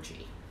and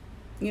Dorje?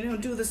 You know,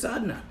 do the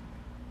sadhana.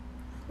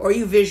 Or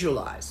you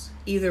visualize.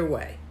 Either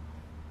way.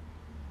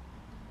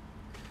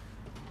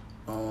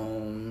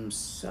 Om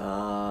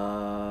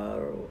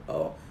Saro.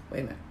 Oh,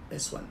 wait a minute.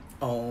 This one.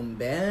 Om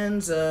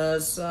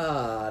Benza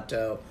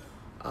Sato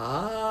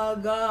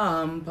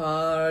Agam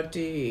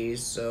Parti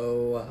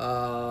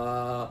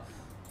Soha.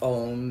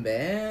 Om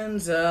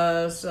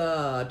Benza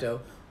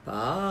Sato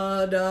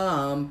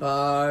Padam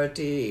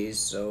Parti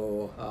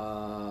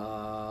Soha.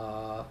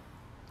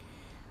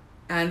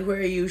 And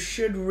where you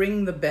should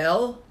ring the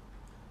bell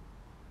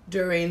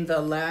during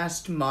the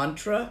last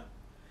mantra,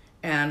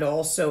 and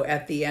also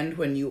at the end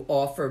when you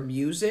offer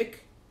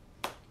music.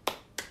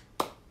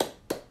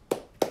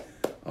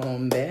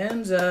 Om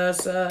Benza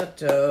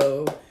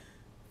Sato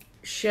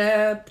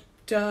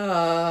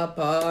Shepta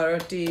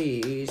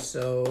Parti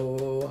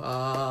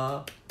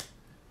Soha.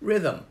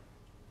 Rhythm.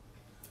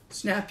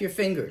 Snap your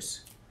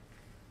fingers.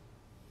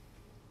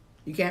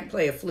 You can't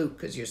play a flute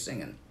because you're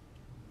singing.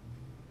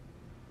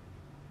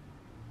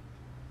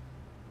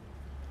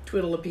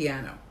 Twiddle a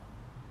piano.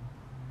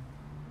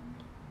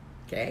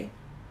 Okay?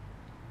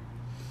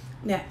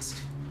 Next.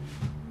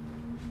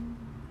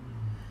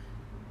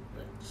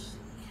 Let's see.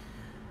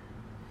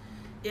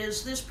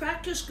 Is this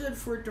practice good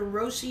for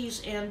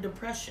neuroses and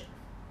depression?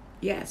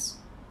 Yes.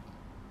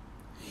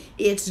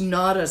 It's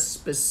not a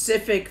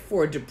specific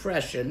for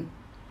depression.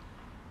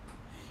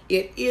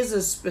 It is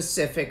a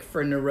specific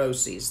for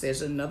neuroses.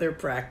 There's another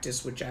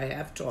practice which I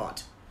have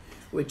taught,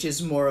 which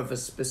is more of a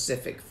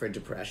specific for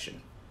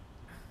depression.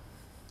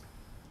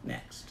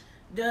 Next.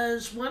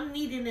 Does one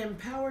need an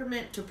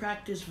empowerment to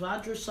practice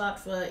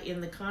Vajrasattva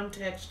in the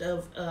context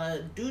of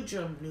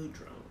Dzogchen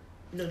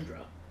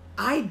ngöndro?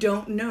 I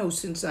don't know,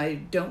 since I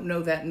don't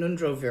know that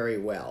ngöndro very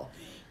well.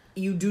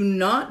 You do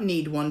not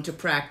need one to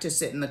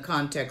practice it in the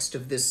context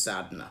of this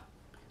sadhana.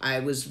 I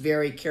was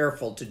very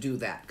careful to do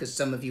that because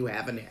some of you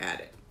haven't had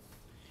it.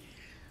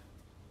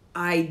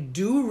 I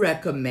do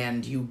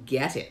recommend you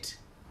get it.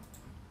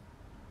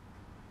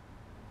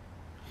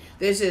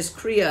 This is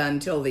kriya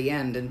until the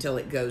end, until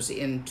it goes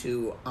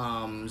into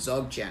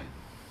Dzogchen.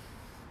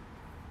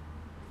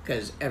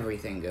 Because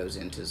everything goes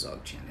into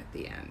Dzogchen at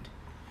the end.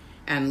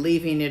 And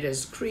leaving it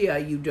as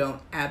kriya, you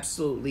don't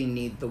absolutely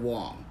need the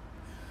wong.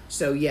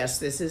 So yes,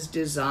 this is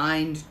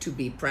designed to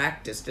be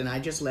practiced, and I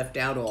just left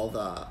out all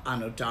the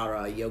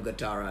Anuttara,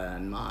 Yogatara,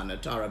 and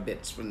Mahanuttara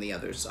bits from the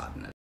other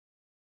sadhanas.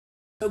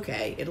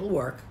 Okay, it'll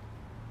work.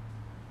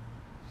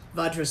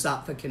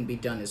 Vajrasattva can be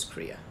done as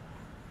kriya.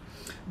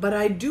 But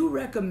I do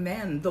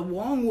recommend, the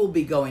wong will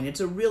be going. It's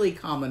a really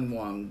common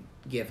wong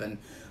given.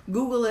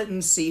 Google it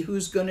and see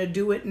who's going to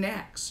do it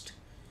next.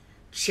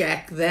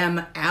 Check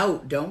them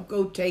out. Don't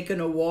go taking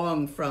a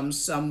wong from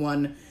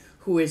someone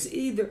who is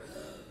either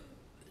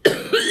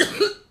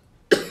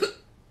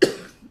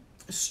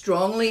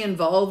strongly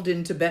involved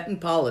in Tibetan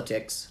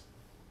politics.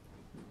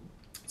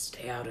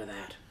 Stay out of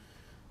that.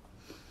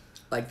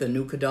 Like the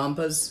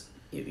Nukadampas,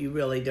 you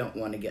really don't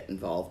want to get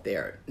involved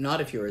there.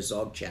 Not if you're a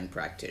Dzogchen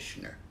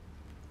practitioner.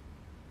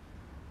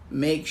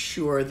 Make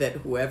sure that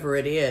whoever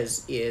it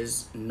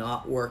is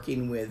not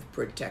working with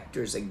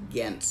protectors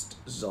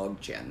against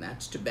Dzogchen.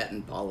 That's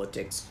Tibetan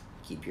politics.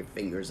 Keep your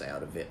fingers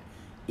out of it.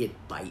 It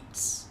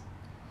bites.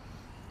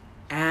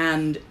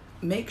 And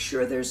make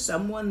sure there's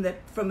someone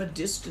that from a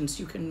distance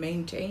you can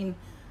maintain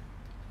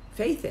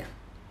faith in.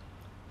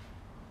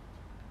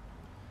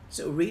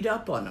 So read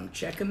up on them,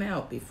 check them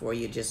out before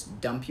you just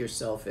dump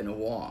yourself in a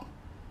wong.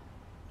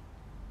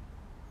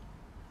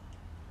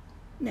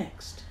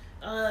 Next.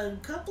 A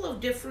couple of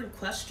different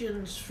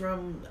questions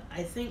from,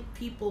 I think,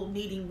 people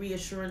needing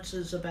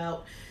reassurances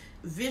about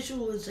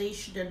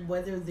visualization and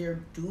whether they're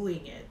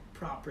doing it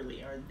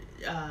properly. Or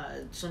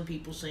some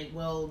people saying,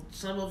 well,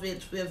 some of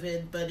it's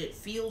vivid, but it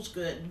feels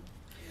good.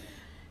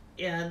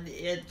 And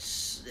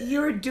it's...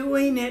 You're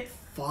doing it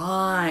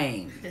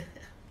fine.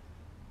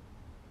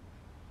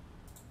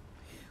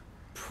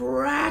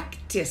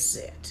 Practice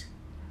it.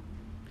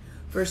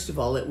 First of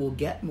all, it will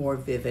get more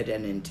vivid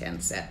and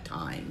intense at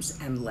times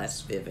and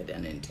less vivid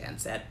and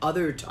intense at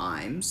other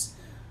times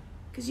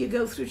because you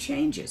go through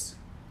changes.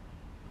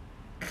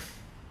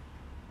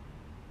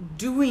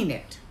 Doing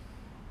it.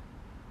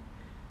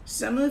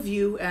 Some of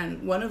you,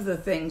 and one of the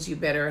things you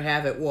better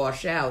have it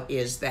wash out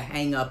is the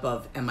hang up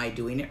of, am I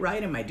doing it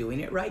right? Am I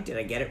doing it right? Did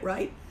I get it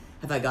right?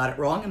 Have I got it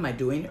wrong? Am I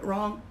doing it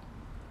wrong?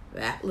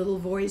 That little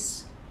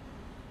voice,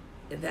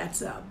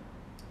 that's a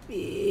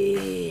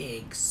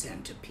big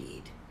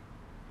centipede.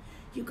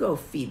 You go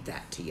feed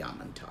that to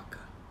Yamantaka.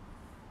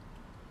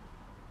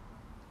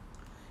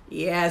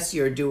 Yes,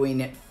 you're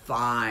doing it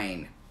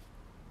fine.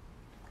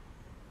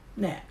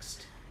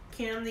 Next.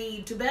 Can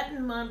the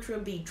Tibetan mantra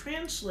be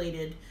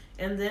translated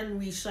and then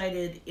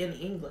recited in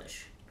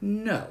English?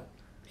 No.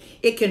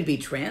 It can be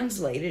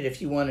translated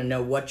if you want to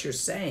know what you're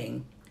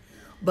saying,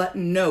 but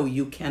no,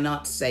 you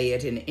cannot say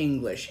it in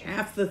English.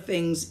 Half the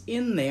things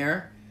in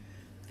there,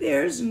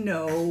 there's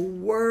no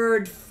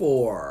word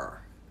for.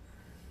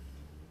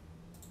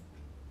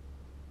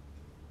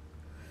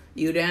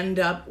 You'd end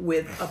up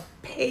with a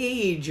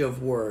page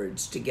of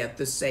words to get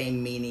the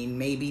same meaning,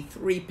 maybe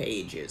 3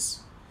 pages.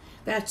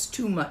 That's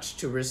too much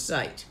to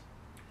recite.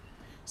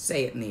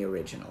 Say it in the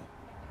original.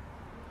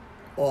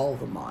 All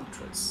the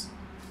mantras.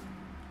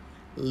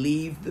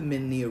 Leave them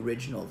in the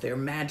original. They're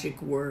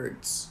magic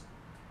words.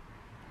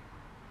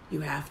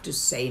 You have to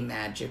say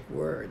magic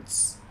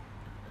words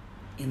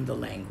in the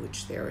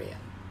language they're in.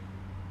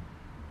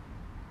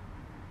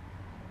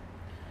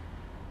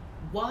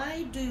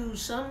 Why do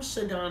some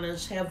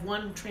sadhanas have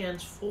one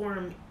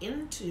transform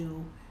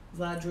into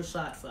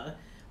Vajrasattva,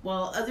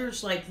 while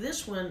others like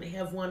this one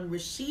have one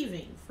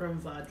receiving from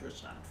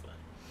Vajrasattva?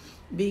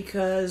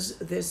 Because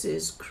this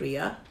is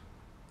kriya,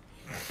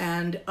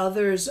 and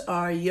others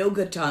are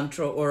yoga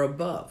tantra or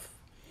above.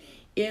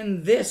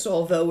 In this,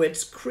 although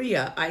it's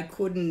kriya, I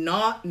could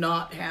not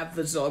have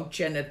the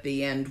Dzogchen at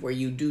the end where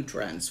you do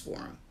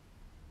transform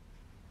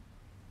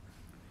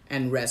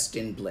and rest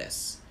in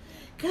bliss.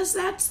 Because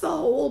that's the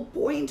whole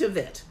point of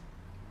it.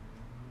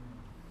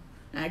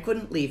 I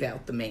couldn't leave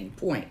out the main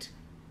point.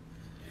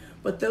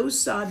 But those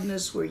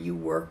sadhanas where you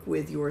work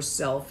with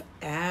yourself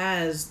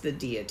as the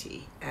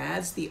deity,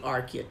 as the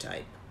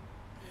archetype,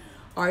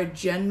 are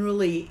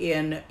generally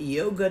in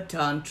Yoga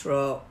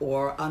Tantra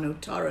or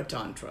Anuttara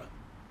Tantra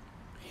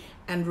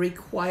and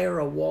require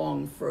a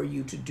wong for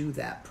you to do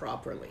that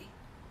properly.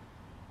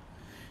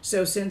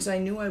 So since I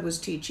knew I was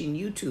teaching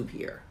YouTube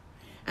here,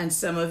 and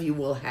some of you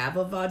will have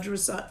a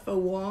Vajrasattva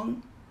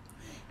wong,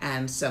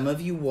 and some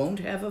of you won't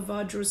have a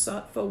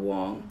Vajrasattva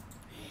wong,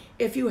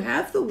 if you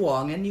have the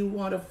wong and you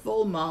want a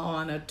full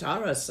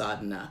Mahanuttara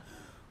sadhana,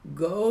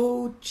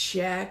 go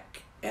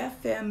check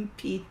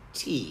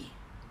FMPT.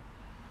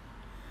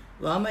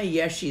 Lama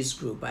Yeshe's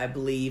group, I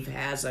believe,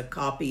 has a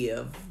copy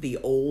of the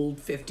old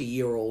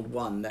 50-year-old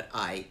one that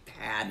I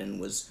had and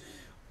was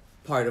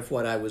part of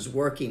what I was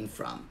working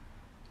from.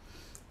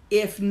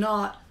 If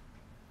not,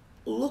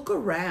 look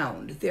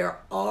around. There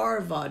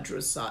are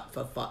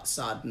Vajrasattva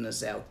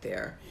sadhanas out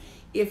there.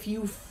 If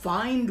you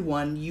find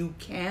one, you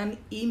can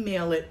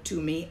email it to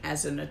me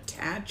as an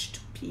attached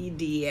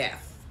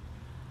PDF,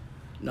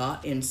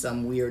 not in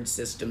some weird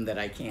system that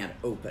I can't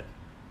open.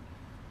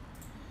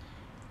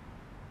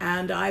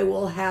 And I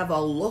will have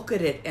a look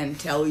at it and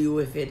tell you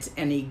if it's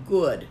any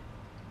good.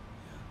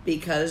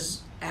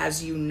 Because,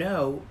 as you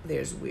know,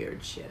 there's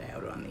weird shit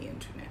out on the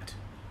internet.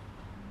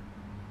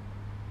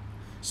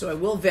 So I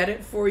will vet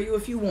it for you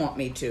if you want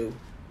me to,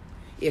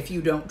 if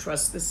you don't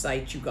trust the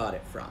site you got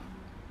it from.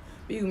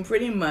 But you can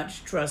pretty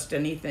much trust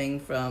anything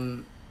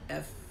from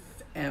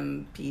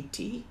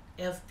FMPT?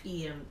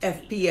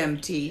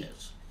 FPMT.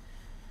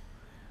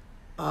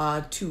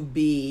 Yes. To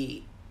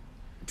be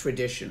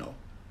traditional.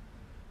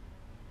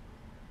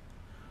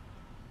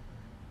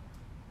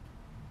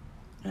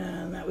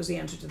 And that was the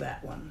answer to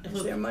that one.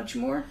 Is there much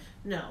more?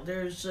 No,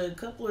 there's a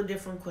couple of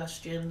different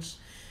questions.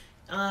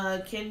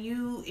 Can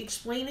you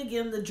explain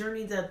again the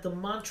journey that the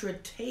mantra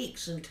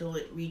takes until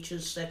it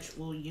reaches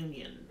sexual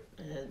union?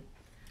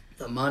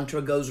 The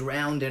mantra goes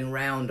round and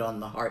round on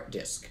the heart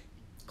disk,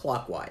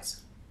 clockwise.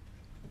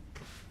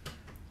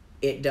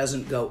 It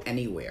doesn't go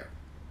anywhere.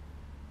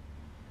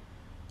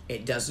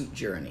 It doesn't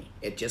journey.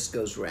 It just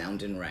goes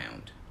round and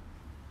round.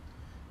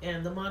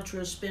 And the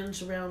mantra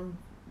spins around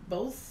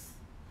both?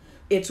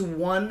 It's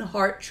one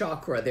heart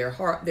chakra.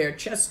 Their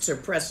chests are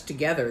pressed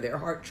together. Their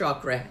heart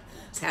chakras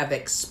have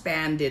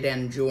expanded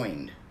and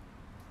joined.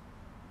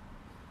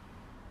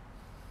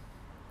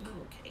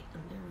 Okay,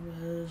 and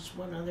there was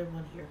one other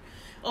one here.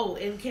 Oh,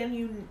 and can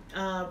you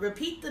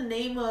repeat the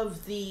name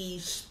of the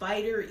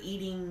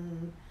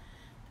spider-eating...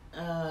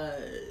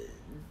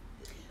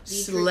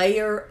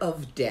 Slayer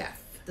of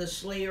Death. The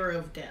Slayer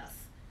of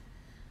Death.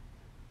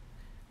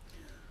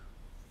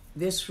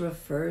 This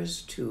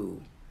refers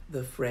to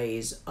the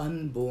phrase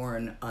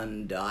unborn,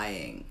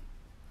 undying,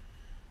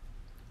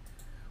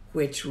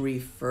 which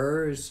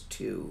refers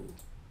to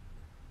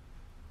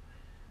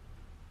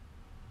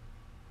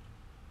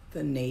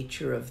the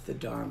nature of the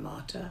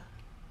Dharmata,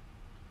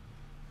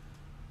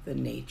 the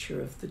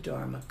nature of the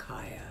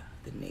Dharmakaya,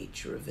 the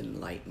nature of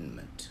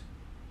enlightenment.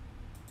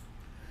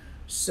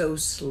 So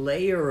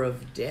slayer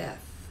of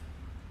death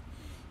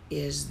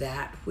is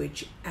that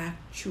which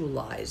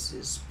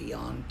actualizes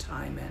beyond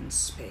time and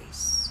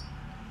space,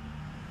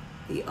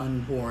 the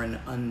unborn,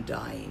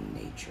 undying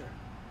nature.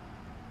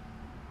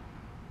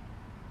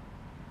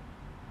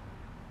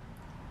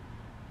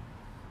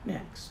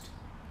 Next.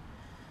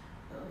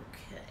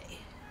 Okay,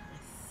 I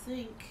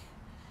think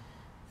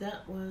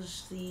that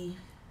was the...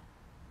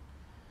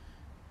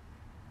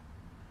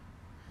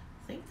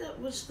 I think that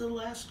was the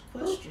last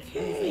question.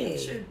 Okay. We've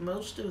answered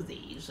most of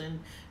these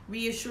and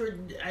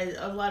reassured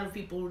a lot of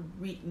people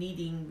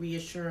needing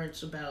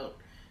reassurance about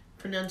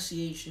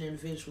pronunciation and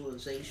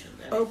visualization.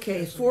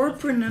 Okay, for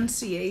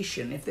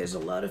pronunciation, if there's a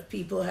lot of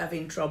people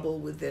having trouble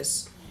with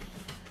this,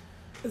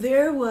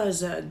 there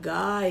was a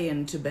guy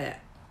in Tibet,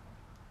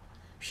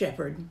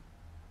 shepherd,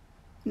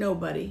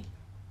 nobody.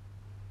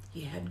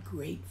 He had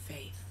great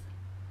faith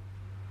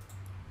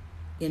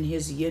in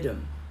his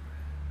Yidam.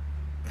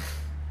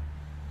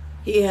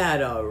 He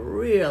had a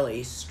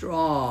really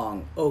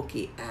strong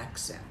Oki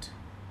accent.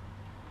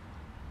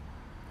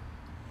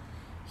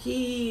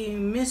 He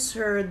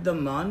misheard the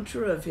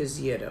mantra of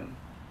his Yidam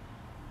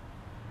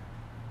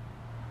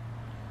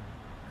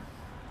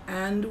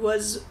and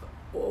was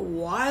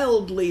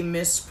wildly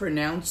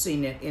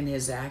mispronouncing it in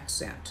his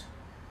accent.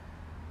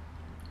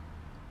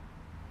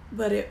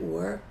 But it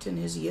worked, and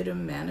his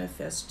Yidam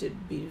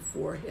manifested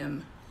before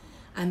him.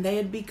 And they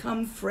had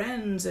become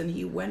friends, and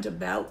he went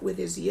about with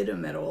his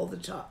Yidam at all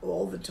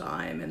the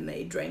time, and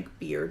they drank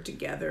beer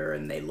together,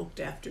 and they looked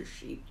after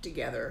sheep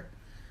together.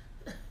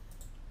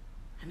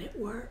 And it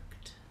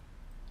worked.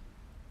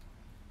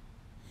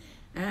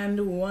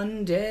 And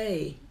one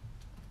day,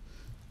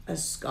 a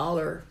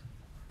scholar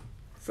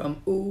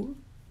from U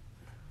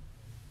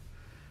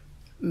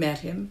met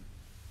him,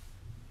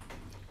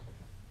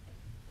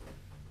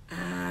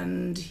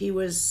 and he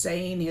was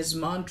saying his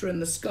mantra, and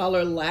the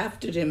scholar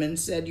laughed at him and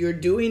said, "You're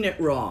doing it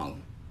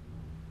wrong.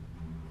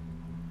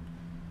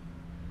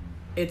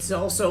 It's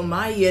also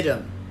my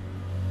Yidam."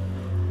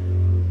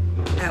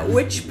 At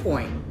which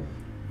point,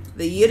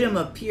 the Yidam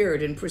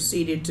appeared and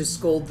proceeded to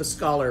scold the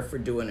scholar for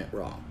doing it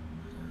wrong.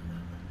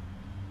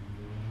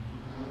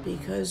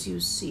 Because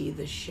you see,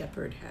 the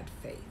shepherd had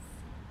faith.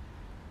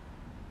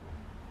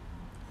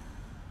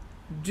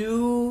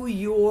 Do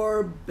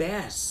your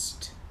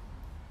best.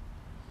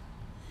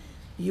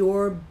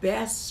 Your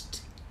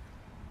best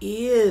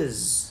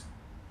is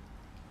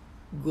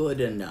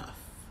good enough.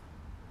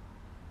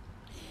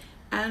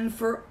 And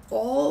for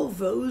all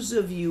those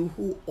of you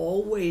who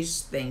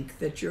always think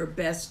that your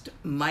best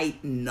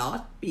might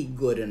not be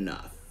good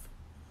enough,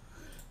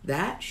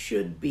 that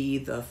should be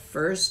the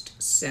first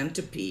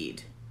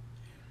centipede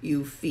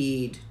you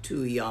feed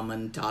to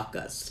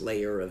Yamantaka,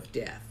 slayer of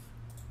death.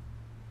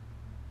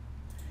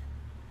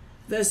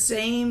 The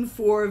same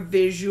for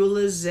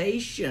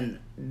visualization.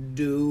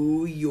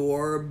 Do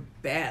your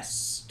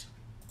best.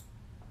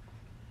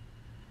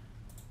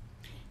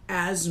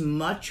 As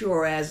much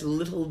or as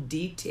little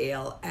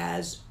detail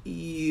as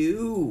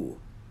you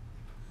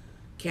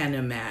can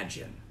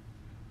imagine.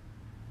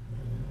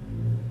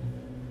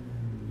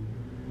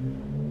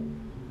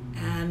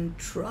 And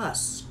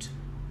trust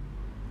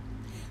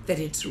that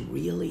it's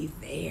really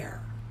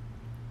there.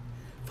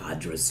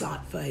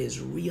 Vajrasattva is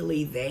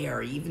really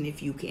there, even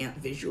if you can't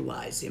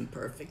visualize him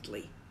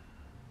perfectly.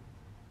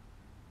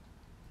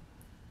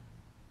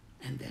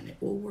 And then it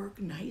will work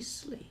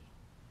nicely.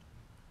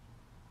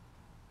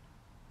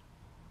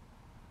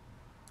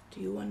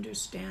 Do you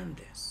understand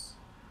this?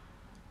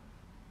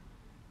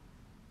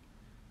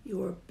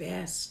 Your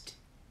best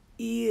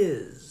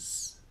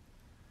is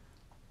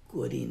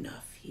good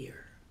enough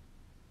here.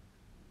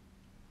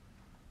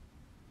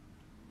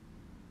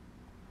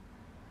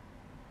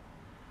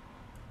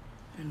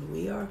 And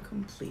we are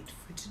complete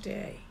for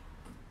today.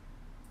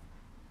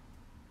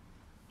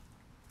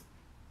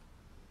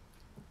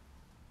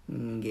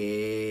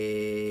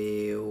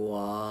 Nge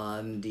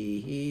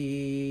wandi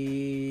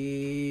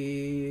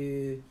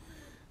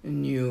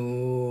nyur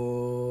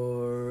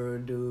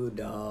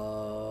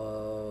dudav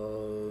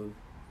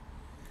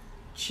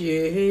che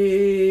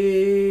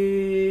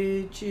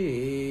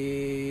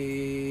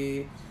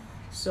che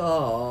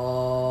sala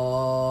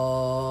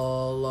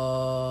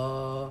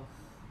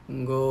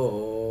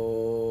go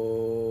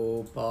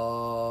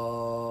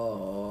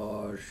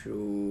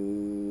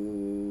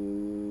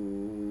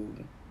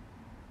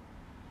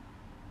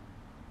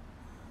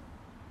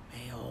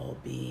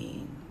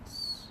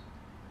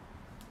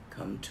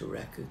to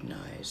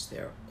recognize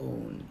their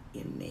own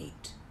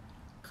innate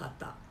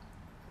kata,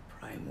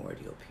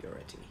 primordial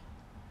purity.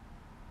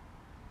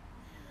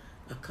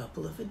 A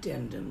couple of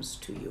addendums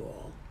to you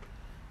all.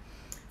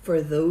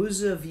 For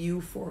those of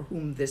you for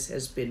whom this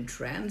has been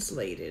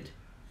translated,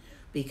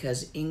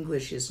 because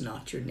English is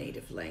not your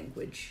native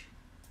language,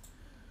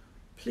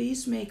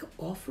 please make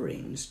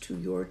offerings to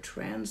your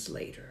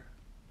translator.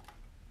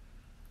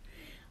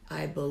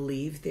 I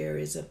believe there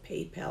is a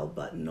PayPal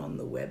button on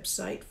the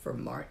website for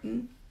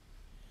Martin,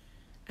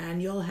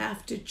 and you'll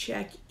have to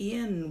check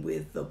in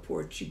with the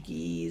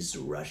Portuguese,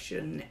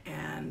 Russian,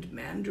 and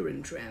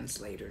Mandarin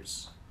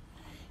translators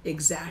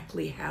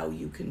exactly how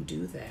you can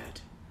do that.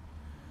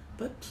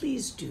 But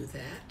please do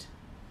that.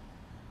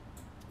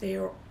 They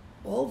are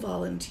all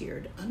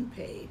volunteered,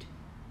 unpaid,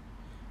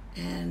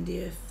 and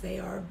if they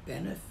are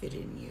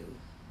benefiting you,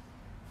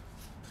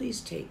 please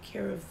take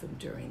care of them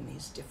during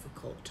these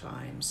difficult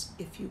times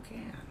if you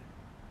can.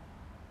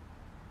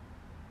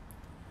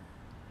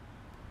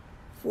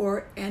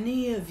 For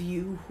any of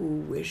you who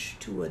wish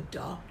to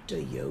adopt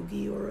a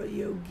yogi or a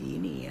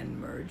yogini and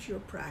merge your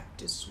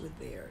practice with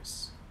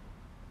theirs,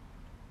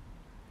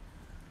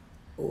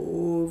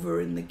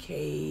 over in the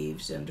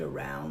caves and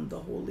around the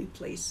holy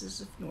places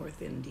of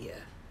North India,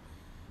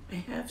 I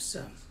have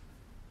some.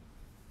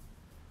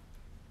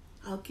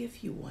 I'll give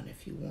you one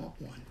if you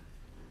want one.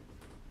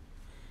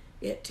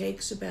 It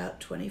takes about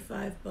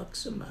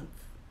 $25 a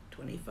month,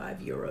 25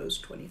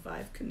 euros,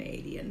 25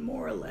 Canadian,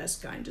 more or less,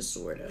 kind of,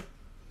 sort of,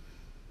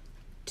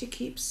 to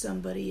keep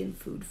somebody in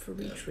food for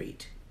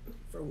retreat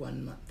for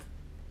 1 month.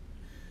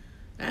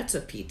 That's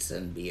a pizza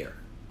and beer,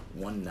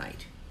 one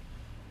night.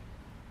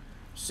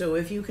 So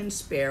if you can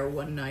spare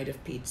 1 night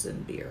of pizza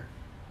and beer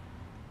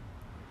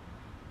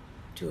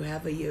to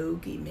have a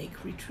yogi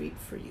make retreat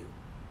for you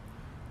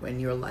when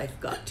your life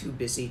got too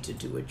busy to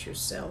do it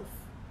yourself,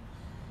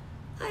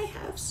 I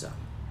have some.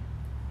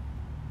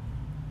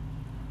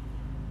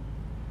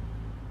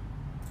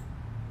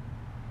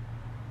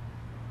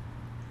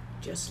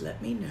 Just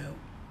let me know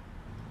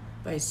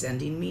by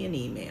sending me an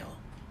email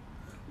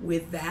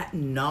with that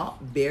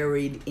not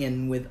buried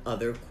in with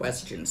other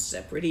questions,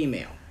 separate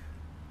email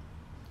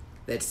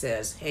that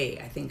says, hey,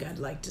 I think I'd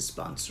like to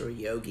sponsor a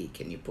yogi,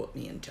 can you put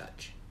me in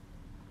touch?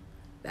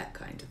 That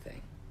kind of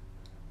thing.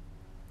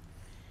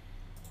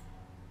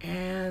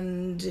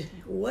 And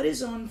what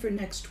is on for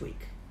next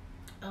week?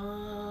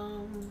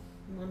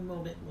 One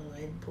moment while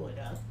I pull it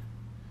up.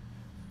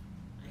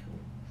 I hope.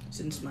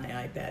 Since my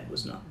iPad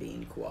was not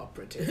being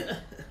cooperative.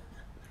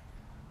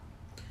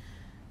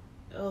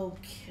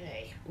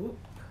 Okay. Oop.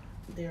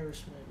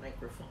 There's my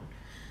microphone.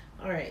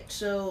 Alright,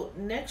 so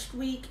next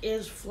week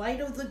is Flight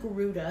of the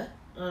Garuda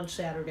on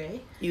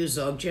Saturday. You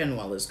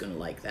Dzogchen is going to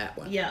like that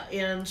one. Yeah,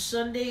 and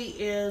Sunday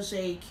is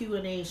a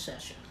Q&A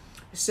session.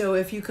 So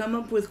if you come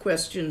up with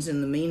questions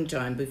in the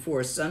meantime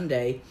before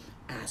Sunday,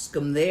 ask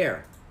them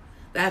there.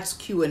 That's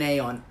Q&A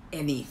on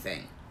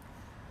anything.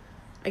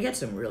 I get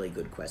some really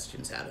good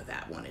questions out of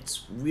that one.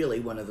 It's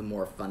really one of the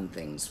more fun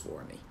things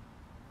for me.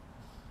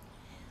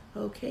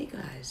 Okay,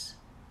 guys.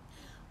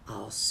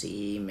 I'll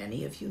see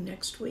many of you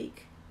next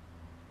week.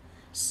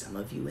 Some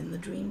of you in the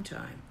dream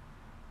time.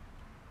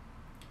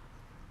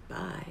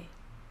 Bye.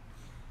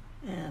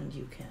 And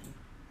you can